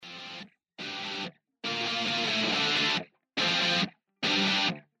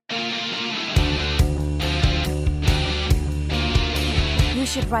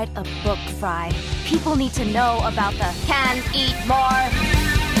should write a book, Fry. People need to know about the can eat more.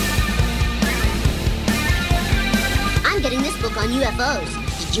 I'm getting this book on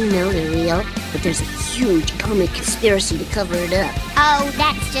UFOs. Did you know they're real? But there's a huge government conspiracy to cover it up. Oh,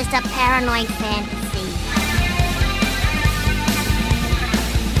 that's just a paranoid fantasy.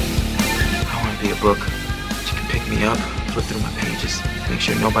 I want to be a book that you can pick me up, flip through my pages, make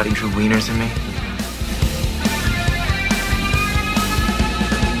sure nobody drew wieners in me.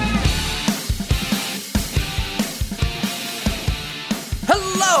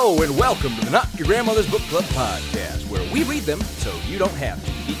 Hello and welcome to the Not Your Grandmother's Book Club podcast, where we read them so you don't have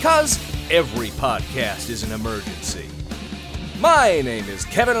to, because every podcast is an emergency. My name is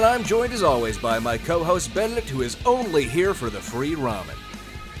Kevin, and I'm joined as always by my co-host Benedict, who is only here for the free ramen.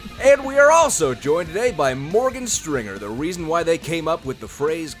 And we are also joined today by Morgan Stringer, the reason why they came up with the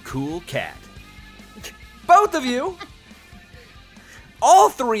phrase cool cat. Both of you, all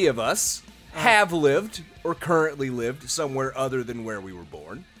three of us, have lived or currently lived somewhere other than where we were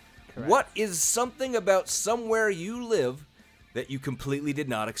born. Correct. What is something about somewhere you live that you completely did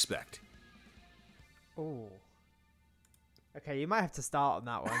not expect? Oh. Okay, you might have to start on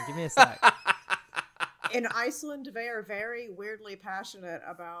that one. Give me a sec. In Iceland, they are very weirdly passionate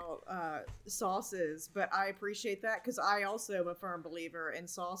about sauces, but I appreciate that because I also am a firm believer in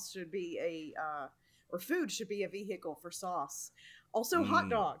sauce should be or food should be a vehicle for sauce. Also, hot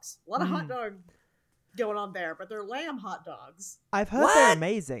dogs. A lot of hot dog going on there, but they're lamb hot dogs. I've heard they're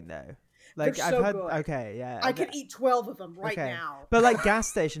amazing though. Like they're I've so heard good. Okay, yeah. I could eat 12 of them right now. But like gas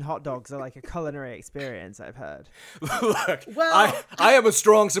station hot dogs are like a culinary experience, I've heard. Look, Well, I am a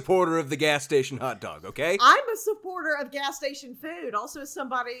strong supporter of the gas station hot dog, okay? I'm a supporter of gas station food. Also,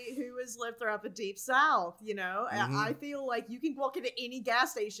 somebody who has lived throughout the Deep South, you know, I feel like you can walk into any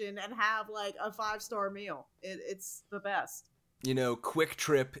gas station and have like a 5-star meal. It's the best. You know, Quick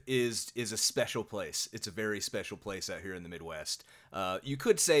Trip is a special place. It's a very special place out here in the Midwest. You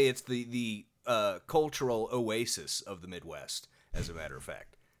could say it's the cultural oasis of the Midwest, as a matter of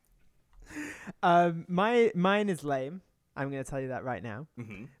fact. Mine is lame. I'm going to tell you that right now.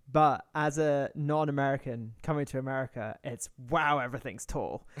 Mm-hmm. But as a non-American coming to America, it's wow, everything's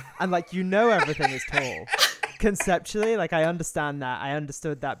tall. And like, you know, everything is tall. Conceptually, like I understand that. I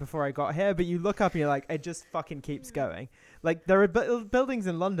understood that before I got here. But you look up and you're like, it just fucking keeps going. Like, there are buildings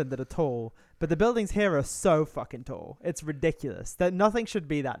in London that are tall, but the buildings here are so fucking tall. It's ridiculous. That nothing should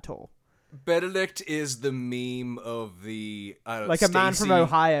be that tall. Benedict is the meme of the... like a man from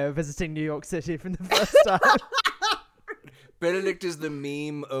Ohio visiting New York City for the first time. Benedict is the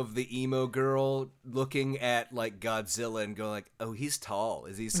meme of the emo girl looking at, like, Godzilla and going like, oh, he's tall.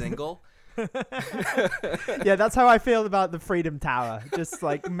 Is he single? Yeah, that's how I feel about the Freedom Tower. Just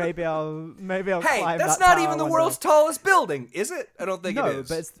like maybe I'll climb that. Hey, that's not tower even the world's tallest building, is it? I don't think it is.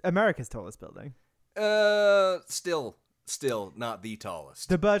 No, but it's America's tallest building. Still not the tallest.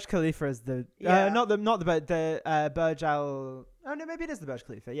 The Burj Khalifa is the Burj Al. Oh no, maybe it is the Burj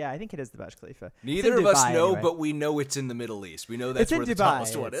Khalifa. Yeah, I think it is the Burj Khalifa. Neither of us know, but we know it's in the Middle East. We know that's where the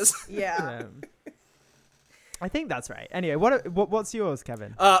tallest one is. Yeah. I think that's right. Anyway, what's yours,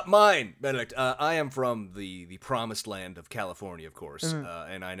 Kevin? Mine, Benedict. I am from the promised land of California, of course,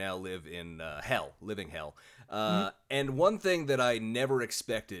 and I now live in living hell. And one thing that I never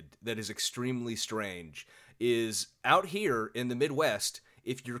expected that is extremely strange is out here in the Midwest,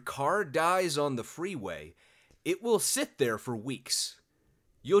 if your car dies on the freeway, it will sit there for weeks.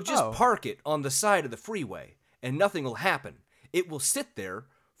 You'll just park it on the side of the freeway, and nothing will happen. It will sit there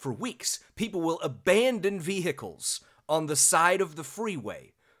for weeks. People will abandon vehicles on the side of the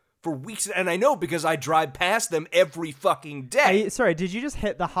freeway for weeks. And I know because I drive past them every fucking day. Sorry, did you just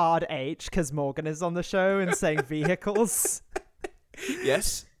hit the hard H because Morgan is on the show and saying vehicles?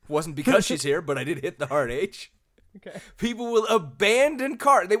 Yes. Wasn't because she's here, but I did hit the hard H. Okay. People will abandon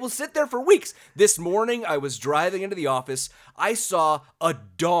cars. They will sit there for weeks. This morning, I was driving into the office. I saw a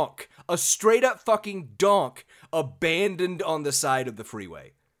donk, a straight up fucking donk, abandoned on the side of the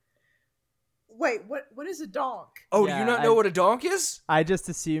freeway. Wait, what is a donk? Oh, do you not know what a donk is? I just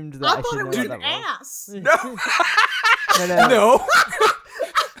assumed that I thought it was an ass. No. No. No.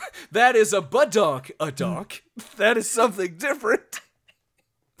 That is a badonk. A donk. That is something different.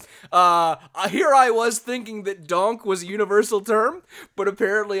 Here I was thinking that donk was a universal term, but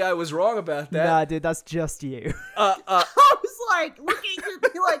apparently I was wrong about that. Nah, dude, that's just you. I was like looking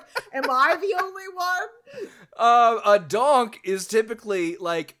at me like, am I the only one? A donk is typically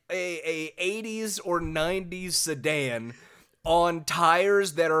like a 80s or 90s sedan on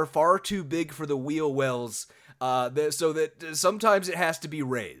tires that are far too big for the wheel wells, so that sometimes it has to be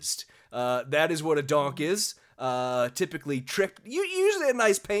raised. That is what a donk is. typically tripped. Usually a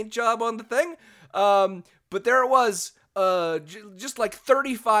nice paint job on the thing. But there it was, just like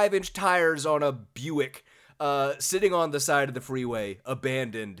 35-inch tires on a Buick, sitting on the side of the freeway,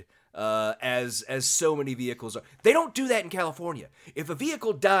 abandoned, as so many vehicles are. They don't do that in California. If a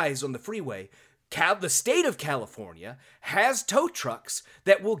vehicle dies on the freeway, the state of California has tow trucks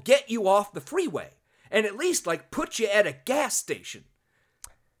that will get you off the freeway and at least like put you at a gas station.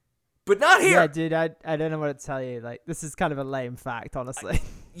 But not here. Yeah, dude, I don't know what to tell you. Like, this is kind of a lame fact, honestly.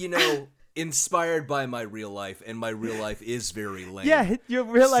 Inspired by my real life, and my real life is very lame. Yeah, your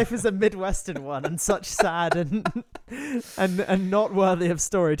real life is a Midwestern one, and such sad and not worthy of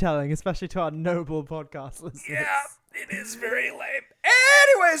storytelling, especially to our noble podcast listeners. Yeah, it is very lame.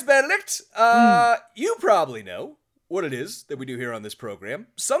 Anyways, Benedict, you probably know what it is that we do here on this program.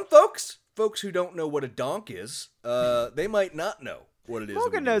 Some folks who don't know what a donk is, they might not know what it is.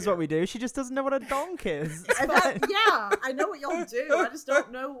 Morgan knows what we do. She just doesn't know what a donk is. Yeah, I know what y'all do. I just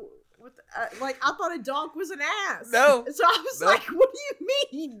don't know. I thought a donk was an ass. No. So I was like, what do you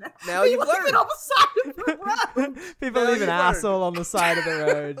mean? Now you've leave learned. it on the side of the road. People leave an asshole on the side of the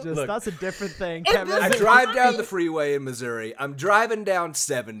road. Look, that's a different thing. I drive down the freeway in Missouri. I'm driving down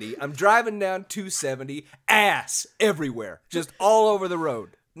 70. I'm driving down 270. Ass everywhere. Just all over the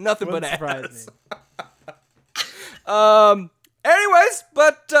road. Nothing but ass. Anyways,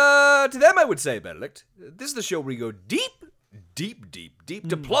 but to them I would say, Benedict, this is the show where we go deep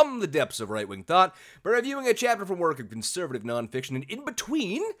to plumb the depths of right-wing thought by reviewing a chapter from work of conservative nonfiction, and in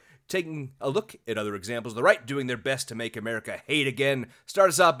between, taking a look at other examples of the right doing their best to make America hate again. Start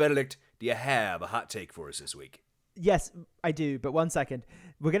us off, Benedict. Do you have a hot take for us this week? Yes, I do, but 1 second.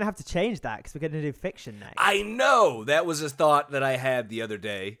 We're going to have to change that because we're going to do fiction next. I know! That was a thought that I had the other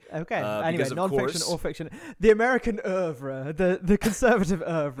day. Okay, anyway, non-fiction or fiction. The American oeuvre, the conservative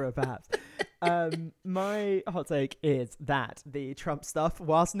oeuvre, perhaps. My hot take is that the Trump stuff,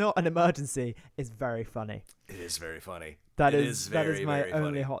 whilst not an emergency, is very funny. It is very funny. That is my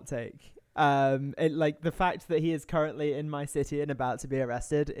only hot take. The fact that he is currently in my city and about to be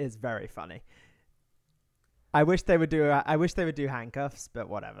arrested is very funny. I wish they would do handcuffs, but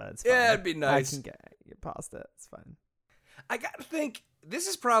whatever. It's fine. Yeah, it'd be nice. I can get past it. It's fine. I gotta think, this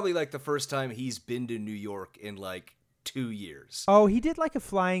is probably like the first time he's been to New York in like 2 years. Oh, he did like a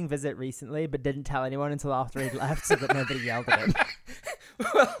flying visit recently, but didn't tell anyone until after he'd left so that nobody yelled at him.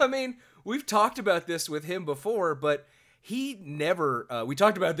 Well, I mean, we've talked about this with him before, but he never, we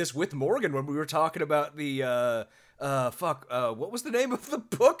talked about this with Morgan when we were talking about the, what was the name of the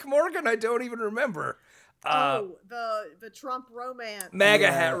book, Morgan? I don't even remember. The Trump romance.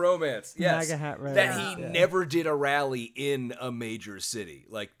 MAGA hat romance. Yes. MAGA hat romance. That he never did a rally in a major city.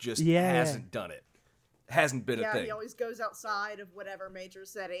 Like, just hasn't done it. Hasn't been a thing. Yeah, he always goes outside of whatever major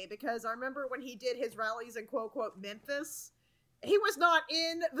city. Because I remember when he did his rallies in quote Memphis, he was not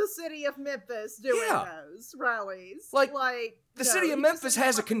in the city of Memphis doing those rallies. Like the city of Memphis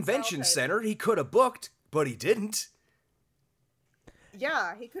has a convention center he could have booked, but he didn't.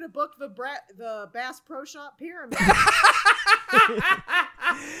 Yeah, he could have booked the Bass Pro Shop Pyramid.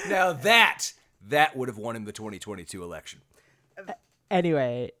 Now that would have won him the 2022 election.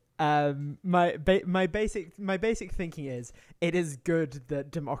 Anyway, my basic thinking is it is good that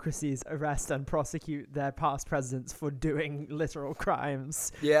democracies arrest and prosecute their past presidents for doing literal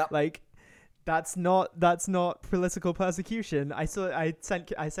crimes. Yeah, like. That's not political persecution. I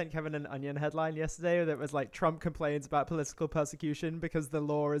sent Kevin an Onion headline yesterday that was like Trump complains about political persecution because the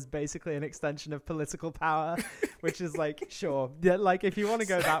law is basically an extension of political power, which is like sure, yeah, like if you want to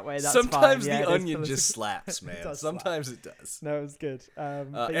go that way, that's sometimes fine. the Onion just slaps, man. Sometimes it does. No, it was good.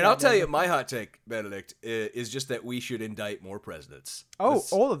 And I'll tell you, my hot take, Benedict, is just that we should indict more presidents. Oh,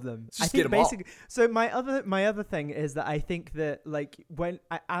 all of them. I think basically. So my other thing is that I think that like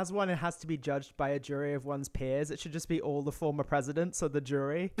as one has to be judged by a jury of one's peers, it should just be all the former presidents of the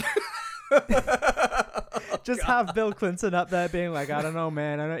jury. Just have Bill Clinton up there being like, I don't know,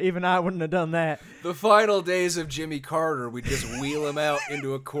 man. Even I wouldn't have done that. The final days of Jimmy Carter, we just wheel him out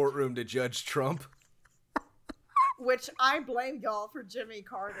into a courtroom to judge Trump. Which I blame y'all for Jimmy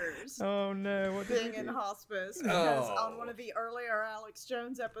Carter's. Oh no! What being in hospice because on one of the earlier Alex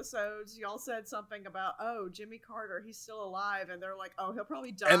Jones episodes, y'all said something about Jimmy Carter, he's still alive, and they're like, he'll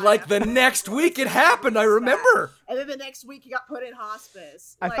probably die. And like the next week it happened, I remember. And then the next week he got put in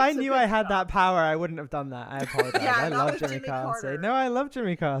hospice. If I knew I had that power, I wouldn't have done that. I apologize. Yeah, I love Jimmy Carter. No, I love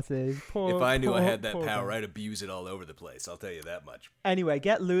Jimmy Carter. If I knew I had that power, I'd abuse it all over the place. I'll tell you that much. Anyway,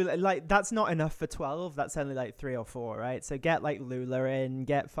 get Lula. Like that's not enough for 12. That's only like 3 or 4, right? So get like Lula in,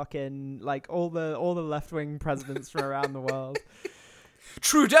 get fucking like all the left-wing presidents from around the world.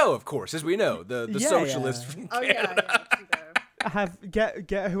 Trudeau, of course, as we know, the Yeah, socialist yeah. from Oh Canada. yeah, Trudeau.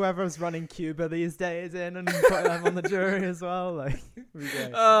 Get whoever's running Cuba these days in and put them on the jury as well. Like, we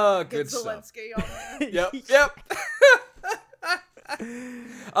go. Oh, Get good stuff. Zelensky on there. Yep.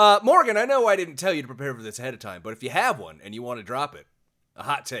 Morgan, I know I didn't tell you to prepare for this ahead of time, but if you have one and you want to drop it, a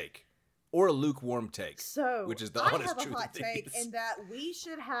hot take or a lukewarm take, So which is the I honest have a truth hot of take things. in that we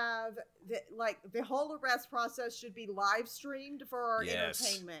should have the whole arrest process should be live streamed for our Yes.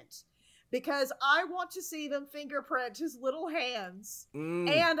 entertainment. Because I want to see them fingerprint his little hands, Mm.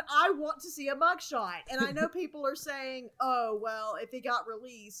 and I want to see a mugshot. And I know people are saying, "Oh, well, if he got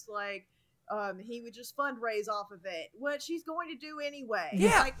released, like, he would just fundraise off of it," which he's going to do anyway.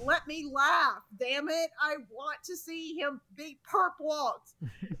 Yeah. Like, let me laugh, damn it! I want to see him be perp walked.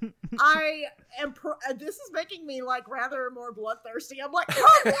 I am. This is making me like rather more bloodthirsty. I'm like,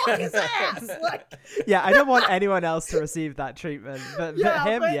 perp walk his ass, like. Yeah, I don't want anyone else to receive that treatment, but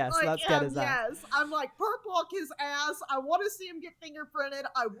him, yes, like, let's get his ass. Yes, I'm like, perp walk his ass. I want to see him get fingerprinted.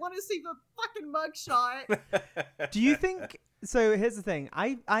 I want to see the fucking mugshot. Do you think? So here's the thing.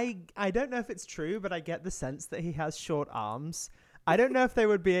 I don't know if it's true, but I get the sense that he has short arms. I don't know if they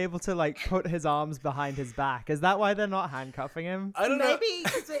would be able to like put his arms behind his back. Is that why they're not handcuffing him? I don't know. Maybe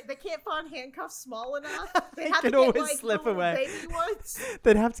because they can't find handcuffs small enough. They They have to can get always like slip the little away. baby ones,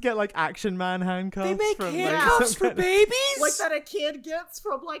 They'd have to get like Action Man handcuffs. They make from, like, handcuffs some for kind of- babies? like that a kid gets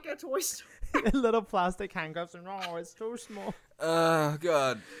from like a toy store. little plastic handcuffs, and oh, it's too small. Oh,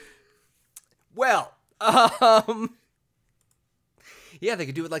 God. Well, yeah, they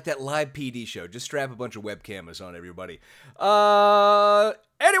could do it like that live PD show. Just strap a bunch of web cameras on everybody.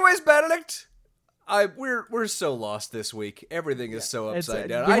 Anyways, Benedict, we're so lost this week. Everything is so It's, upside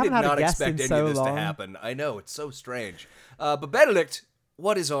down. we I did haven't had a not guest expect in any so of this to long. happen. I know, it's so strange. But Benedict,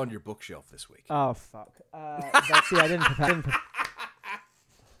 what is on your bookshelf this week? Oh fuck. Let's see. I didn't prepare.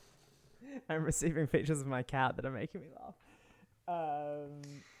 I'm receiving pictures of my cat that are making me laugh.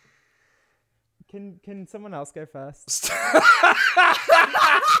 Can someone else go first?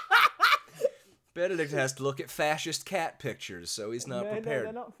 Benedict has to look at fascist cat pictures, so he's not prepared. No,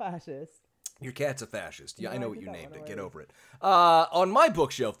 they're not fascist. Your cat's a fascist. Yeah, No, I know I what did you that named one it. Get already. over it. On my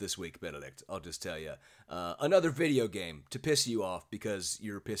bookshelf this week, Benedict, I'll just tell you, another video game to piss you off because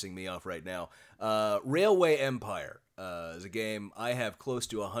you're pissing me off right now. Railway Empire is a game I have close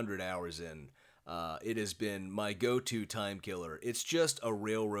to 100 hours in. It has been my go-to time killer. It's just a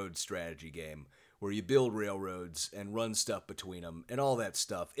railroad strategy game where you build railroads and run stuff between them and all that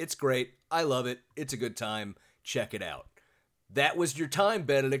stuff. It's great. I love it. It's a good time. Check it out. That was your time,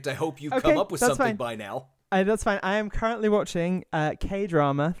 Benedict. I hope you've Okay, come up with that's something fine. by now. That's fine. I am currently watching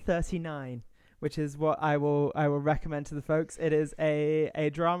K-drama 39, which is what I will recommend to the folks. It is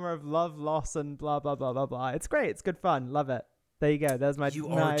a drama of love, loss, and blah blah blah blah blah. It's great. It's good fun. Love it. There you go. There's my You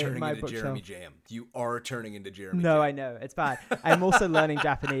are my, turning my into bookshelf. Jeremy Jam. You are turning into Jeremy No, Jam. I know. It's bad. I'm also learning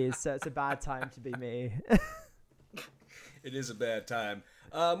Japanese, so it's a bad time to be me. It is a bad time.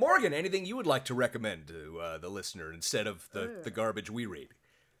 Morgan, anything you would like to recommend to the listener instead of the garbage we read?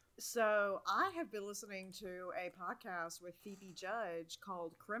 So I have been listening to a podcast with Phoebe Judge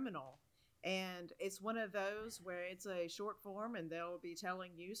called Criminal. And it's one of those where it's a short form and they'll be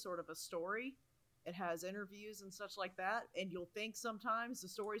telling you sort of a story. It has interviews and such like that. And you'll think sometimes the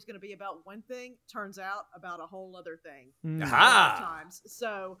story's going to be about one thing. Turns out about a whole other thing. Aha! Times.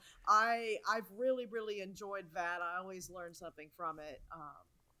 So I've really, really enjoyed that. I always learn something from it.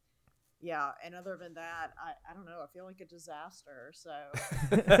 Yeah, and other than that, I don't know. I feel like a disaster. So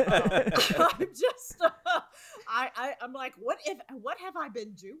I'm just, I'm like, what have I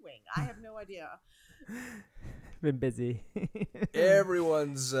been doing? I have no idea. Been busy.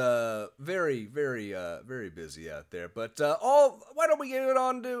 Everyone's very, very, very busy out there. But why don't we get it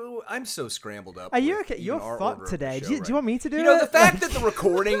on to? I'm so scrambled up. Are you with okay? even You're our order fucked of the today. show Do you right want me to do You it? know, the fact that the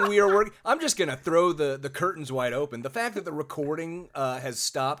recording we are working. I'm just gonna throw the curtains wide open. The fact that the recording has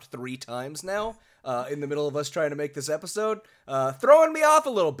stopped 3 times now. In the middle of us trying to make this episode, throwing me off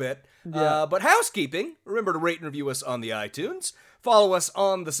a little bit. Yeah. But housekeeping, remember to rate and review us on the iTunes. Follow us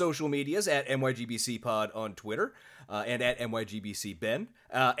on the social medias at NYGBC Pod on Twitter and at NYGBC Ben.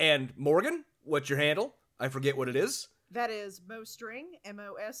 And Morgan, what's your handle? I forget what it is. That is Mostring,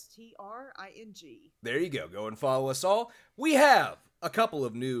 Mostring. There you go. Go and follow us all. We have a couple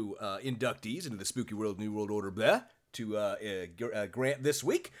of new inductees into the Spooky World New World Order bleh, to grant this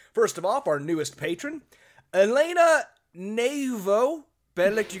week. First of all, our newest patron, Elena Nuevo.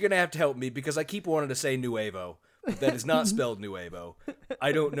 Benedict, you're going to have to help me because I keep wanting to say Nuevo. That is not spelled Nuevo.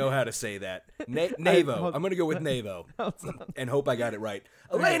 I don't know how to say that. Navo. I'm going to go with Navo and hope I got it right.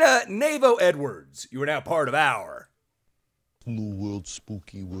 Elena Navo Edwards, you are now part of our New World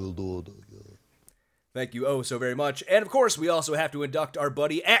Spooky World Order, yeah. Thank you oh so very much. And of course, we also have to induct our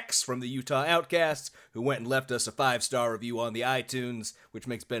buddy X from the Utah Outcasts, who went and left us a 5-star review on the iTunes, which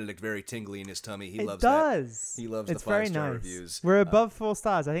makes Benedict very tingly in his tummy. He loves that. He loves the 5-star reviews. We're above 4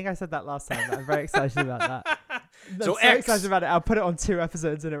 stars. I think I said that last time, but I'm very excited about that. So I'm X, excited about it. I'll put it on 2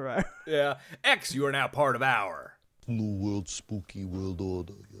 episodes in a row. Yeah. X, you are now part of our New World Spooky World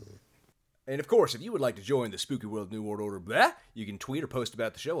Order, yeah. And of course, if you would like to join the Spooky World New World Order, you can tweet or post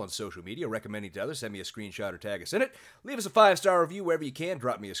about the show on social media, recommending to others, send me a screenshot or tag us in it. Leave us a 5-star review wherever you can,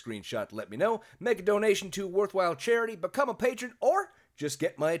 drop me a screenshot to let me know, make a donation to a worthwhile charity, become a patron, or just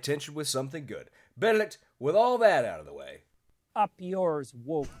get my attention with something good. Benedict, with all that out of the way. Up yours,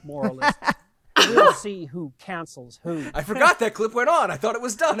 woke moralist. We'll see who cancels who. I forgot that clip went on. I thought it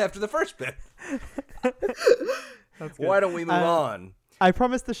was done after the first bit. Why don't we move on? I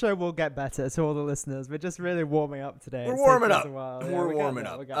promise the show will get better to all the listeners. We're just really warming up today. We're warming up. We're warming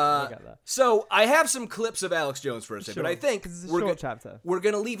up. We'll get there. So I have some clips of Alex Jones for a second, but I think it's a short chapter. We're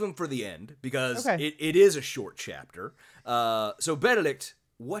going to leave them for the end because it is a short chapter. So Benedict,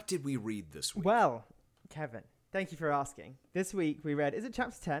 what did we read this week? Well, Kevin, thank you for asking. This week we read, is it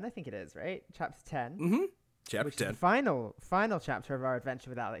chapter 10? I think it is, right? Chapter 10. Mm-hmm. Chapter 10. The final chapter of our adventure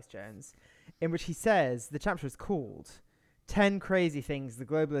with Alex Jones, in which he says the chapter is called 10 Crazy Things the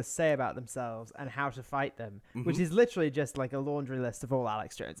Globalists Say About Themselves and How to Fight Them, which is literally just like a laundry list of all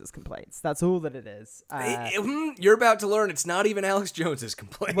Alex Jones's complaints. That's all that it is. You're about to learn it's not even Alex Jones's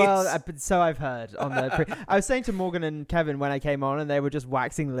complaints. Well, so I've heard. I was saying to Morgan and Kevin when I came on, and they were just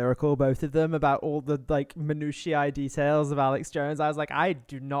waxing lyrical, both of them, about all the like minutiae details of Alex Jones. I was like, I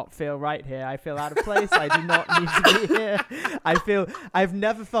do not feel right here. I feel out of place. I do not need to be here. I've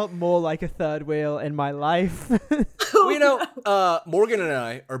never felt more like a third wheel in my life. Well, you know, Morgan and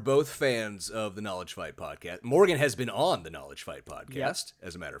I are both fans of the Knowledge Fight podcast. Morgan has been on the Knowledge Fight podcast,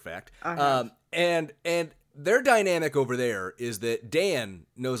 as a matter of fact. And their dynamic over there is that Dan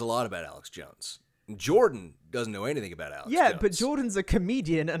knows a lot about Alex Jones. Jordan doesn't know anything about Alex Jones. But Jordan's a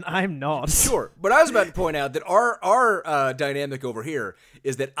comedian and I'm not. Sure. But I was about to point out that our dynamic over here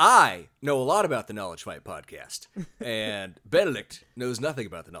is that I know a lot about the Knowledge Fight podcast, and Benedict knows nothing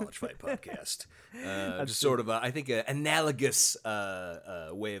about the Knowledge Fight podcast. Just sort of, I think, an analogous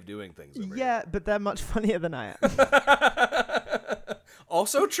way of doing things over here. But they're much funnier than I am.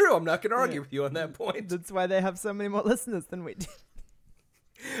 Also true. I'm not going to argue with you on that point. That's why they have so many more listeners than we do.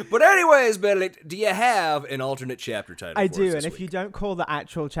 But anyways, Benedict, do you have an alternate chapter title? I do, and if you don't call the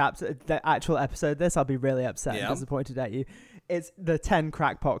actual episode this, I'll be really upset and disappointed at you. It's the 10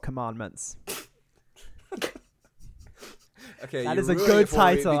 Crackpot Commandments. Okay, that is a good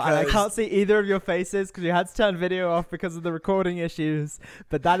title, and I can't see either of your faces because you had to turn video off because of the recording issues,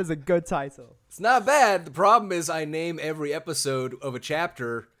 but that is a good title. It's not bad. The problem is I name every episode of a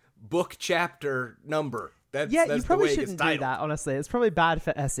chapter book chapter number. That's you probably shouldn't do that, honestly. It's probably bad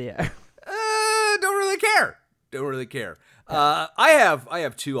for SEO. Don't really care. I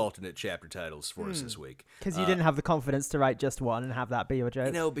have 2 alternate chapter titles for us this week. Because you didn't have the confidence to write just one and have that be your joke.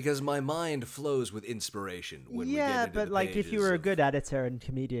 You know, because my mind flows with inspiration when we get into but the like if you were a good editor and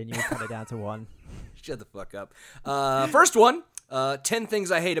comedian, you would cut it down to 1. Shut the fuck up. First one, 10 Things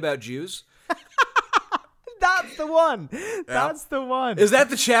I Hate About Jews. That's the one. That's the one. Is that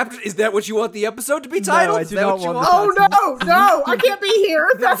the chapter? Is that what you want the episode to be titled? No, I do not want the title. No, I can't be here.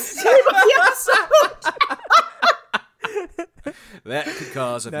 That's the name of the episode. That could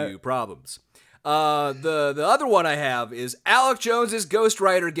cause a few problems. The other one I have is Alex Jones's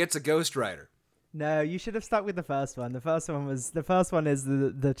ghostwriter gets a ghostwriter. No, you should have stuck with the first one. The first one is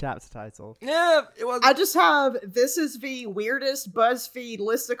the chapter title. Yeah, it was. I just have, this is the weirdest BuzzFeed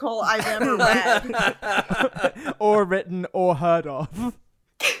listicle I've ever read. Or written or heard of.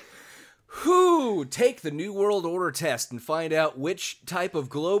 Who take the New World Order test and find out which type of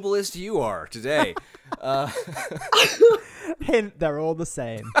globalist you are today. Hint, they're all the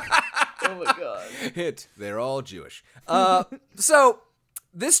same. Oh my god. Hint, they're all Jewish. So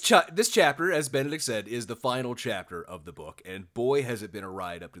this chapter, as Benedict said, is the final chapter of the book, and boy has it been a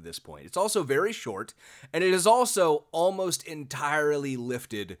ride up to this point. It's also very short, and it is also almost entirely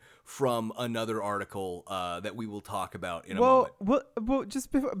lifted from another article that we will talk about in a moment. Well,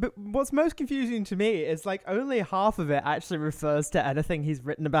 but what's most confusing to me is like only half of it actually refers to anything he's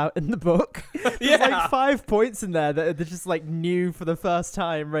written about in the book. There's like 5 points in there that are just like new for the first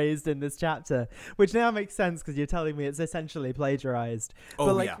time raised in this chapter, which now makes sense because you're telling me it's essentially plagiarized.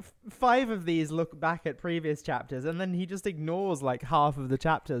 but like 5 of these look back at previous chapters, and then he just ignores like half of the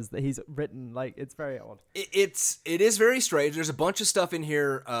chapters that he's written. Like, it's very odd. It is very strange. There's a bunch of stuff in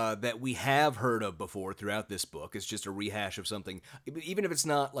here that we have heard of before throughout this book. It's just a rehash of something. Even if it's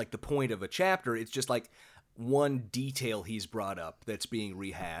not like the point of a chapter, it's just like one detail he's brought up that's being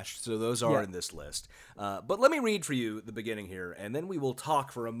rehashed. So those are in this list. But let me read for you the beginning here, and then we will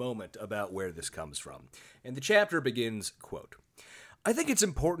talk for a moment about where this comes from. And the chapter begins, quote, I think it's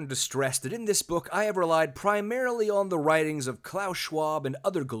important to stress that in this book I have relied primarily on the writings of Klaus Schwab and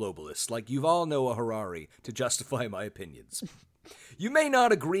other globalists like Yuval Noah Harari to justify my opinions. You may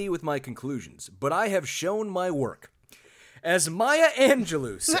not agree with my conclusions, but I have shown my work. As Maya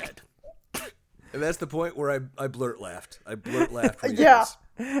Angelou said... And that's the point where I blurt laughed. I blurt laughed. Yeah.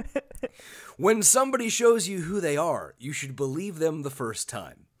 When somebody shows you who they are, you should believe them the first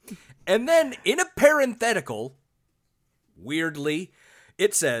time. And then, in a parenthetical, weirdly,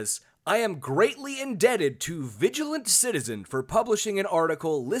 it says, I am greatly indebted to Vigilant Citizen for publishing an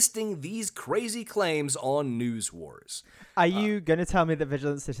article listing these crazy claims on News Wars. Are you going to tell me that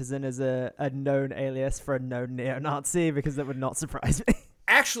Vigilant Citizen is a known alias for a known neo-Nazi? Because that would not surprise me.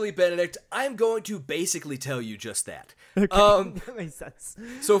 Actually, Benedict, I'm going to basically tell you just that. Okay, that makes sense.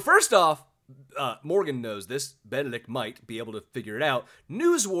 So first off, Morgan knows this. Benedict might be able to figure it out.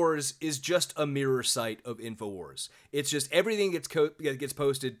 News Wars is just a mirror site of InfoWars. It's just everything gets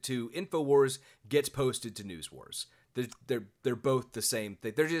posted to InfoWars gets posted to News Wars. They're both the same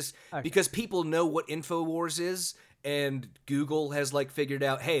thing. They're just because people know what InfoWars is. And Google has like figured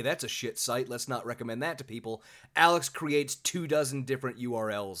out, hey, that's a shit site. Let's not recommend that to people. Alex creates 24 different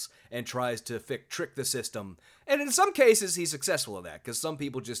URLs and tries to trick the system. And in some cases, he's successful at that because some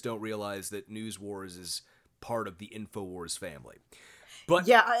people just don't realize that News Wars is part of the InfoWars family. But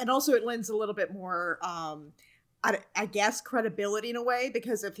yeah, and also it lends a little bit more, I guess, credibility in a way,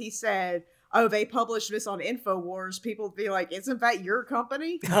 because if he said, oh, they published this on InfoWars, people would be like, isn't that your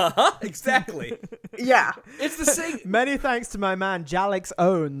company? Exactly. Yeah. It's the same. Many thanks to my man, Jalix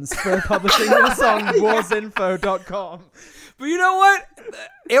Owens, for publishing this on warsinfo.com. But you know what?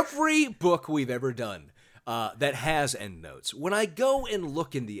 Every book we've ever done that has endnotes, when I go and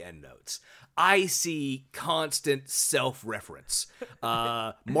look in the endnotes, I see constant self-reference.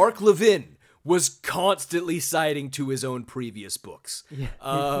 Mark Levin was constantly citing to his own previous books. Yeah,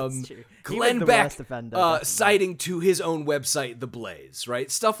 that's true. Glenn Beck citing to his own website, The Blaze,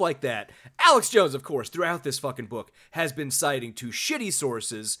 right? Stuff like that. Alex Jones, of course, throughout this fucking book, has been citing to shitty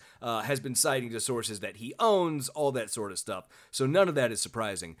sources, has been citing to sources that he owns, all that sort of stuff. So none of that is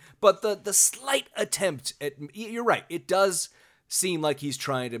surprising. But the slight attempt at... You're right, it does seem like he's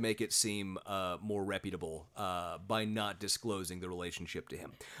trying to make it seem more reputable by not disclosing the relationship to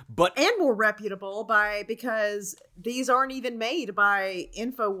him. And more reputable because these aren't even made by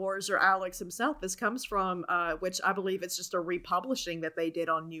InfoWars or Alex himself. This comes from, which I believe it's just a republishing that they did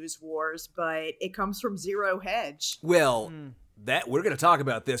on News Wars, but it comes from Zero Hedge. Well... That we're going to talk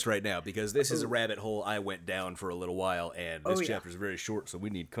about this right now because this is a rabbit hole I went down for a little while, and this chapter is very short, so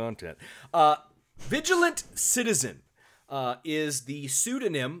we need content. Vigilant Citizen is the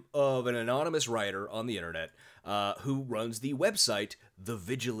pseudonym of an anonymous writer on the internet who runs the website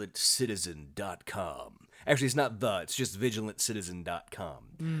thevigilanttcitizen.com. Actually, it's not it's just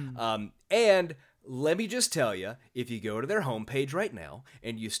vigilanttcitizen.com. And let me just tell you, if you go to their homepage right now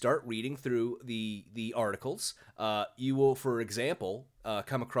and you start reading through the articles, you will, for example,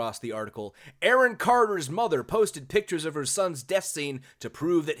 come across the article, Aaron Carter's mother posted pictures of her son's death scene to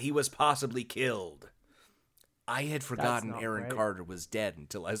prove that he was possibly killed. I had forgotten Aaron Carter was dead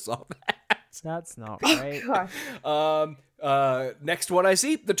until I saw that. That's not right. Next one I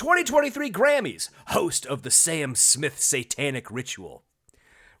see, the 2023 Grammys, host of the Sam Smith Satanic Ritual.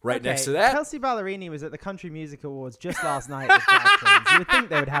 Next to that, Kelsey Ballerini was at the Country Music Awards just last night with Jackson. You would think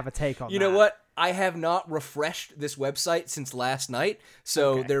they would have a take on that. You know what? I have not refreshed this website since last night,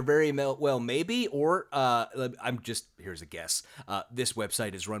 so they're very well, maybe, or here's a guess. This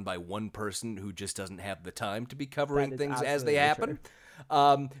website is run by one person who just doesn't have the time to be covering things as they happen.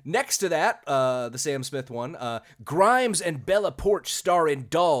 Next to that, the Sam Smith one, Grimes and Bella Poarch star in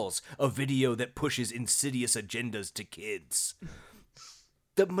Dolls, a video that pushes insidious agendas to kids.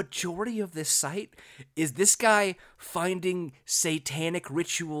 The majority of this site is this guy finding satanic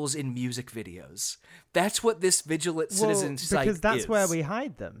rituals in music videos. That's what this Vigilant Citizen site is. Because that's where we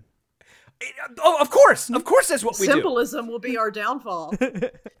hide them. Of course that's what we do. Symbolism will be our downfall.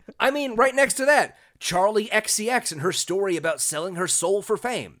 I mean, right next to that, Charlie XCX and her story about selling her soul for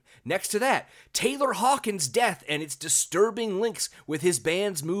fame. Next to that, Taylor Hawkins' death and its disturbing links with his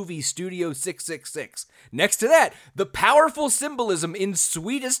band's movie Studio 666. Next to that, the powerful symbolism in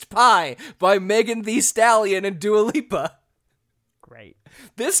Sweetest Pie by Megan Thee Stallion and Dua Lipa. Great.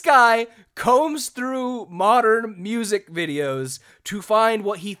 This guy combs through modern music videos to find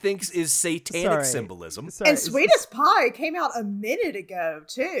what he thinks is satanic symbolism. And Sweetest Pie came out a minute ago,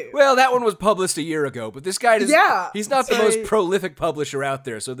 too. Well, that one was published a year ago, but this guy he's not the most prolific publisher out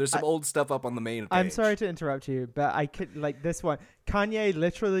there, so there's some old stuff up on the main page. I'm sorry to interrupt you, but I could, like, this one. Kanye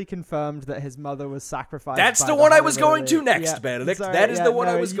literally confirmed that his mother was sacrificed. That's the one I was going to next, Benedict. That is the one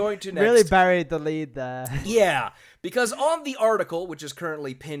I was going to next. Really buried the lead there. Yeah, because on the article, which is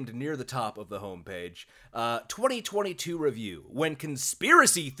currently pinned near the top of the homepage, 2022 review, when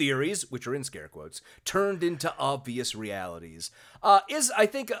conspiracy theories, which are in scare quotes, turned into obvious realities, is, I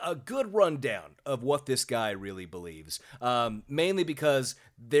think, a good rundown of what this guy really believes. Mainly because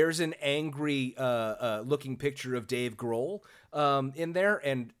there's an angry looking picture of Dave Grohl in there,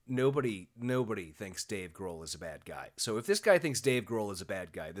 and nobody thinks Dave Grohl is a bad guy. So if this guy thinks Dave Grohl is a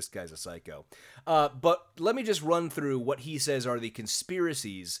bad guy, this guy's a psycho. But let me just run through what he says are the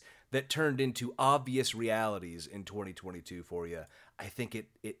conspiracies that turned into obvious realities in 2022 for you. I think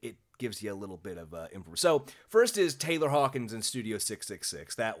it gives you a little bit of info. So first is Taylor Hawkins in Studio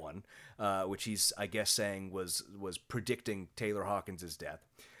 666, that one, which he's, I guess, saying was predicting Taylor Hawkins' death.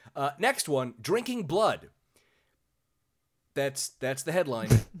 Next one, Drinking Blood. That's the headline.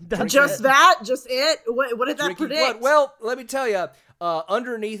 Just it? What did that Drinking predict? Blood. Well, let me tell you,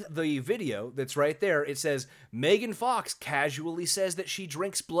 underneath the video that's right there, it says, Megan Fox casually says that she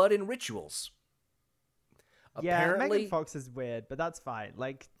drinks blood in rituals. Apparently, Megan Fox is weird, but that's fine.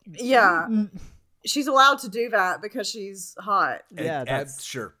 Like, yeah, she's allowed to do that because she's hot. Yeah,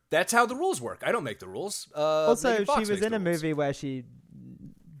 sure. That's how the rules work. I don't make the rules. Also, she was in a movie where she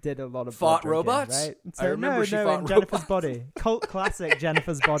did a lot of fought drinking, robots, right? I remember she fought in Jennifer's Body, cult classic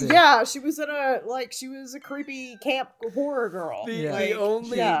Jennifer's Body. Yeah, she was in she was a creepy camp horror girl. The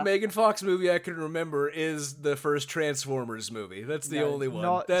only Megan Fox movie I can remember is the first Transformers movie. That's the only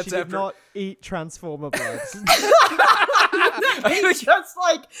one. She did not eat Transformer blood. Just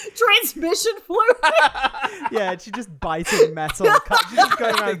like transmission fluid. Yeah, she just biting metal. She's just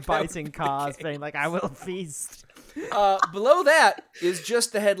going around biting cars, being like, "I will feast." Below that is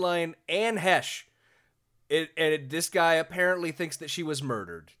just the headline, Anne Hesh. This guy apparently thinks that she was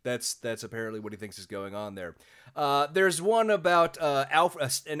murdered. That's apparently what he thinks is going on there. There's one about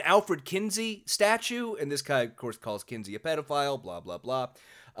an Alfred Kinsey statue, and this guy, of course, calls Kinsey a pedophile, blah, blah,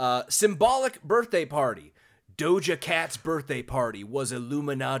 blah. Symbolic birthday party. Doja Cat's birthday party was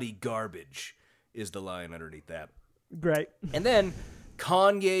Illuminati garbage, is the line underneath that. Great. And then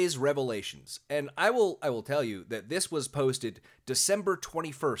Kanye's revelations. And I will tell you that this was posted December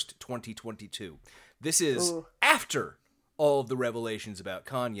 21st, 2022. This is after all of the revelations about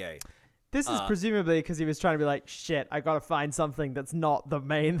Kanye. This is presumably because he was trying to be like, shit, I gotta find something that's not the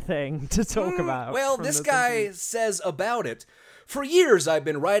main thing to talk about. Well, this guy says about it, for years I've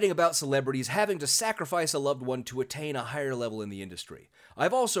been writing about celebrities having to sacrifice a loved one to attain a higher level in the industry.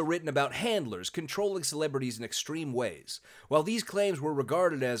 I've also written about handlers controlling celebrities in extreme ways. While these claims were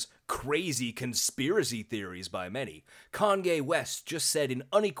regarded as crazy conspiracy theories by many, Kanye West just said in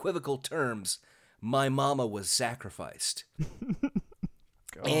unequivocal terms, "My mama was sacrificed."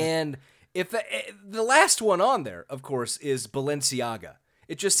 And if the last one on there, of course, is Balenciaga.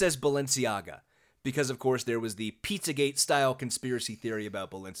 It just says Balenciaga. Because, of course, there was the Pizzagate-style conspiracy theory about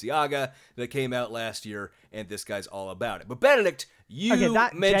Balenciaga that came out last year, and this guy's all about it. But, Benedict,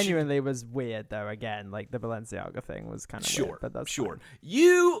 that mentioned... genuinely was weird, though, again. Like, the Balenciaga thing was kind of weird, but that's fine.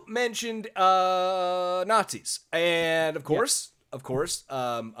 You mentioned Nazis. And, of course,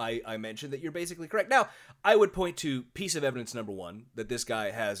 I mentioned that you're basically correct. Now, I would point to piece of evidence number one, that this guy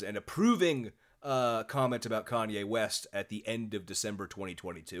has an approving comment about Kanye West at the end of December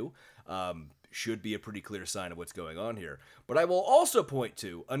 2022. Should be a pretty clear sign of what's going on here. But I will also point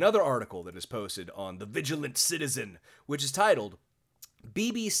to another article that is posted on The Vigilant Citizen, which is titled,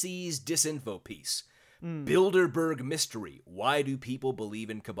 BBC's Disinfo Piece, Bilderberg Mystery, Why Do People Believe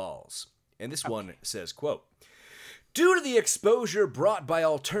in Cabals? And this one says, quote, due to the exposure brought by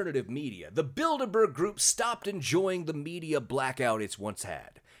alternative media, the Bilderberg Group stopped enjoying the media blackout it's once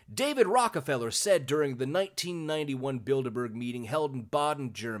had. David Rockefeller said during the 1991 Bilderberg meeting held in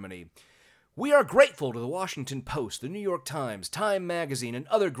Baden, Germany, We are grateful to the Washington Post, the New York Times, Time Magazine, and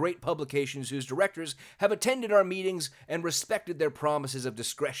other great publications whose directors have attended our meetings and respected their promises of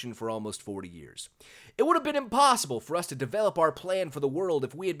discretion for almost 40 years. It would have been impossible for us to develop our plan for the world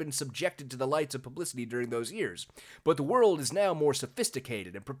if we had been subjected to the lights of publicity during those years. But the world is now more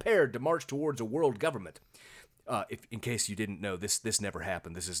sophisticated and prepared to march towards a world government. In case you didn't know, this never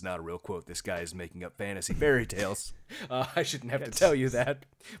happened. This is not a real quote. This guy is making up fantasy fairy tales. I shouldn't have to tell you that.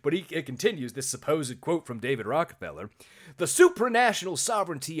 But it continues, this supposed quote from David Rockefeller. The supranational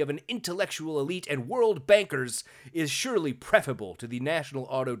sovereignty of an intellectual elite and world bankers is surely preferable to the national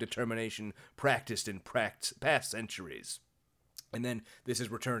auto-determination practiced in past centuries. And then this is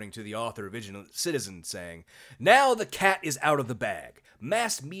returning to the author of Vigilant Citizen saying, now the cat is out of the bag.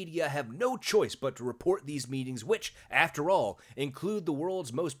 Mass media have no choice but to report these meetings which, after all, include the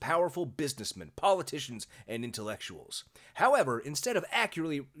world's most powerful businessmen, politicians, and intellectuals. However, instead of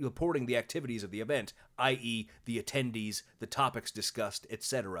accurately reporting the activities of the event, i.e. the attendees, the topics discussed,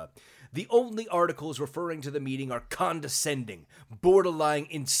 etc., the only articles referring to the meeting are condescending, borderline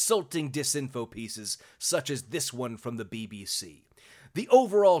insulting disinfo pieces, such as this one from the BBC. The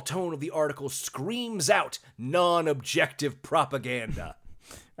overall tone of the article screams out non-objective propaganda.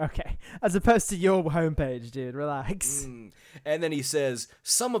 Okay, as opposed to your homepage, dude, relax. And then he says,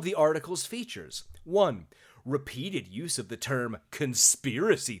 some of the article's features. 1. Repeated use of the term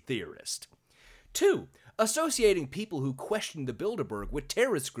conspiracy theorist. 2. Associating people who question the Bilderberg with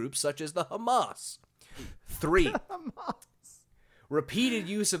terrorist groups such as the Hamas. 3. Repeated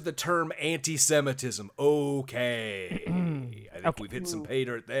use of the term anti-Semitism. Okay. I think we've hit some pay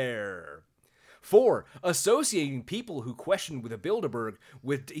dirt there. 4. Associating people who question with the Bilderberg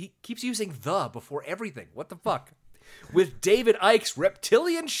with... He keeps using the before everything. What the fuck? With David Icke's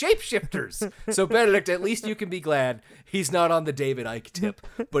reptilian shapeshifters. So, Benedict, at least you can be glad he's not on the David Icke tip,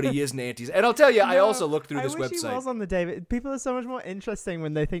 but he is an anti. And I'll tell you, I also looked through this website. I wish he was on the David. People are so much more interesting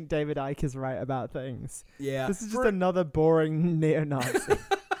when they think David Icke is right about things. Yeah. This is just another boring neo-Nazi.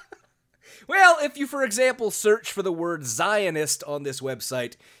 Well, if you, for example, search for the word Zionist on this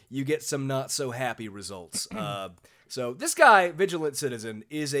website, you get some not-so-happy results. So this guy, Vigilant Citizen,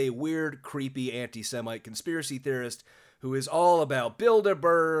 is a weird, creepy anti-Semite conspiracy theorist who is all about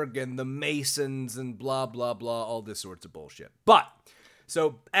Bilderberg and the Masons and blah, blah, blah, all this sorts of bullshit. But,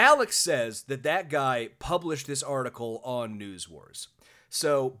 so Alex says that guy published this article on News Wars.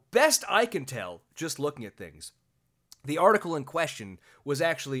 So, best I can tell, just looking at things, the article in question was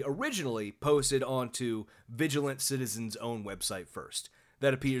actually originally posted onto Vigilant Citizen's own website first.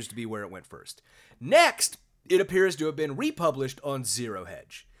 That appears to be where it went first. Next, it appears to have been republished on Zero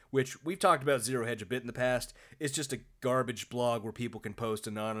Hedge, which we've talked about Zero Hedge a bit in the past. It's just a garbage blog where people can post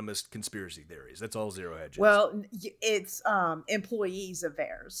anonymous conspiracy theories. That's all Zero Hedge is. Well, it's employees of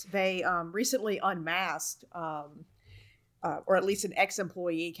theirs. They recently unmasked, or at least an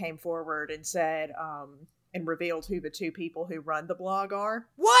ex-employee came forward and said, and revealed who the two people who run the blog are.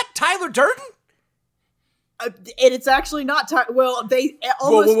 What? Tyler Durden? And it's actually not well, they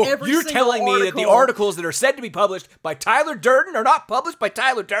almost every You're single telling me that the articles that are said to be published by Tyler Durden are not published by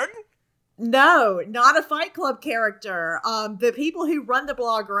Tyler Durden? No, not a Fight Club character. The people who run the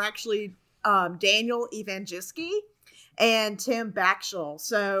blog are actually Daniel Evangelski and Tim Backshall.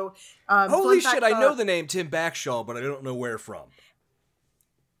 So, holy shit, I know the name Tim Backshall, but I don't know where from.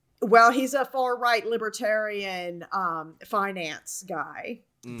 Well, he's a far-right libertarian finance guy.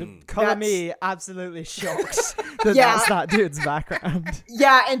 Color me absolutely shocked that that's that dude's background.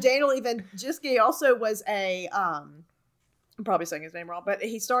 Yeah, and Daniel Evangelski also was a, I'm probably saying his name wrong, but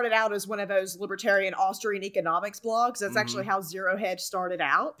he started out as one of those libertarian Austrian economics blogs. That's actually how Zero Hedge started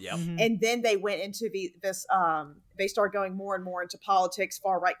out. Yep. And then they went into they started going more and more into politics,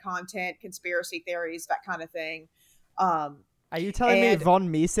 far-right content, conspiracy theories, that kind of thing. Are you telling me von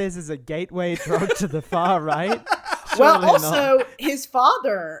Mises is a gateway drug to the far right? Well, also, his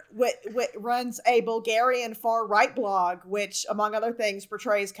father runs a Bulgarian far-right blog, which, among other things,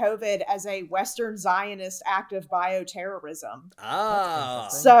 portrays COVID as a Western Zionist act of bioterrorism. Ah.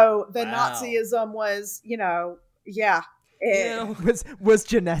 So the Nazism was, was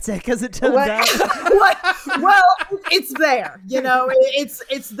genetic, as it turned out. Well, it's there.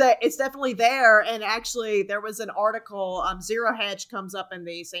 It's definitely there. And actually, there was an article. Zero Hedge comes up in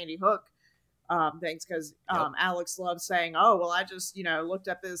the Sandy Hook things because Alex loves saying, "Oh, well, I just looked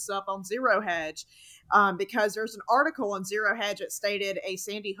up this up on Zero Hedge," because there's an article on Zero Hedge that stated a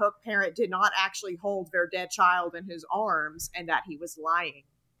Sandy Hook parent did not actually hold their dead child in his arms and that he was lying.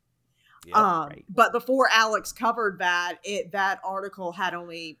 Right. But before Alex covered that, that article had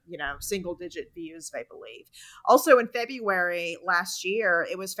only, single digit views, I believe. Also in February last year,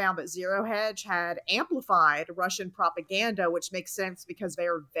 it was found that Zero Hedge had amplified Russian propaganda, which makes sense because they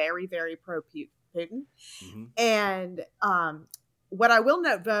are very, very pro-Putin. Mm-hmm. And what I will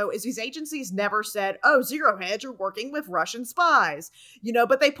note, though, is these agencies never said, oh, Zero Hedge are working with Russian spies,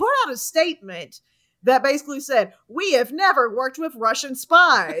 but they put out a statement that basically said, we have never worked with Russian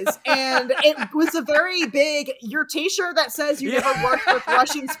spies. And it was a very big, your t-shirt that says you never worked with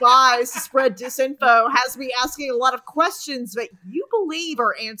Russian spies to spread disinfo has me asking a lot of questions that you believe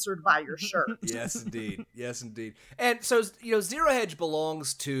are answered by your shirt. Yes, indeed. Yes, indeed. And so, Zero Hedge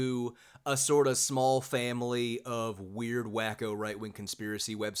belongs to a sort of small family of weird, wacko, right-wing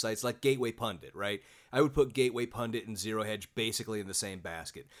conspiracy websites like Gateway Pundit, right? I would put Gateway Pundit and Zero Hedge basically in the same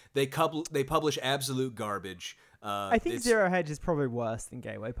basket. They publish absolute garbage. I think Zero Hedge is probably worse than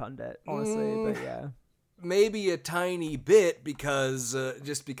Gateway Pundit, honestly, but yeah. Maybe a tiny bit because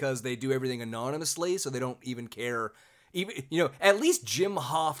they do everything anonymously, so they don't even care. Even at least Jim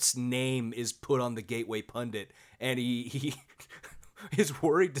Hoft's name is put on the Gateway Pundit, and he is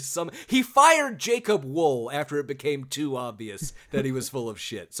worried to he fired Jacob Wool after it became too obvious that he was full of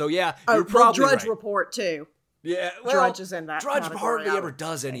shit. So yeah, you're probably Drudge right. Report too. Yeah, well, Drudge is in that. Drudge hardly ever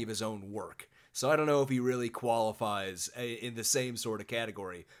does any of his own work, so I don't know if he really qualifies in the same sort of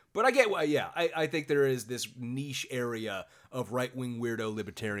category. But I get why. Yeah, I think there is this niche area of right-wing weirdo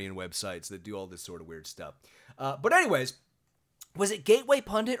libertarian websites that do all this sort of weird stuff. But anyways, was it Gateway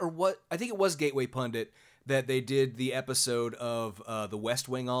Pundit or what? I think it was Gateway Pundit that they did the episode of The West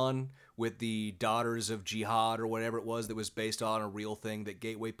Wing on with the Daughters of Jihad or whatever it was that was based on a real thing that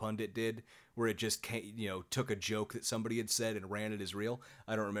Gateway Pundit did, where it just took a joke that somebody had said and ran it as real.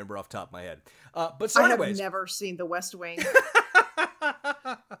 I don't remember off the top of my head. But so anyways. I have never seen The West Wing.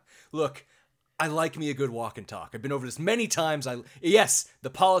 Look, I like me a good walk and talk. I've been over this many times. Yes,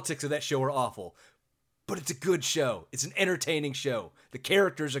 the politics of that show are awful, but it's a good show. It's an entertaining show. The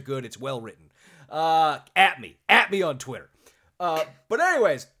characters are good. It's well written. At me on Twitter. But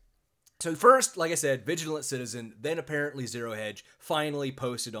anyways, so first, like I said, Vigilant Citizen, then apparently Zero Hedge finally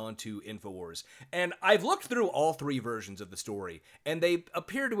posted onto InfoWars. And I've looked through all three versions of the story, and they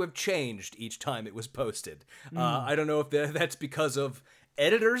appear to have changed each time it was posted. I don't know if that's because of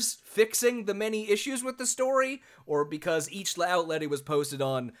editors fixing the many issues with the story, or because each outlet it was posted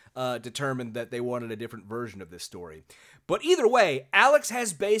on determined that they wanted a different version of this story. But either way, Alex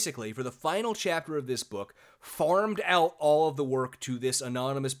has basically, for the final chapter of this book, farmed out all of the work to this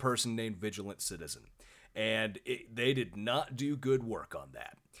anonymous person named Vigilant Citizen. And they did not do good work on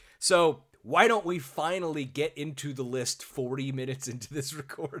that. So why don't we finally get into the list 40 minutes into this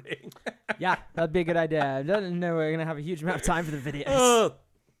recording? Yeah, that'd be a good idea. I don't know we're going to have a huge amount of time for the videos.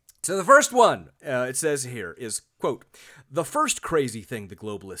 So the first one, it says here, is, quote, "The first crazy thing the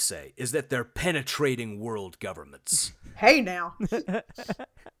globalists say is that they're penetrating world governments." Hey, now.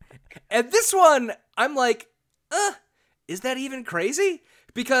 And this one, I'm like, is that even crazy?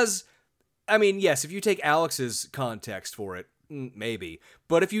 Because, I mean, yes, if you take Alex's context for it, maybe.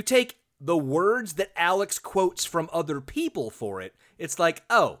 But if you take the words that Alex quotes from other people for it, it's like,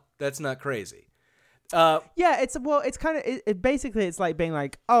 oh, that's not crazy. Yeah, it's kind of basically it's like being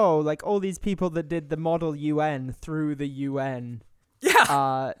like, oh, like all these people that did the model UN through the UN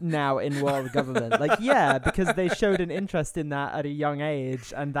are now in world government. Like, yeah, because they showed an interest in that at a young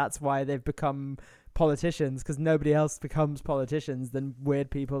age, and that's why they've become politicians, because nobody else becomes politicians than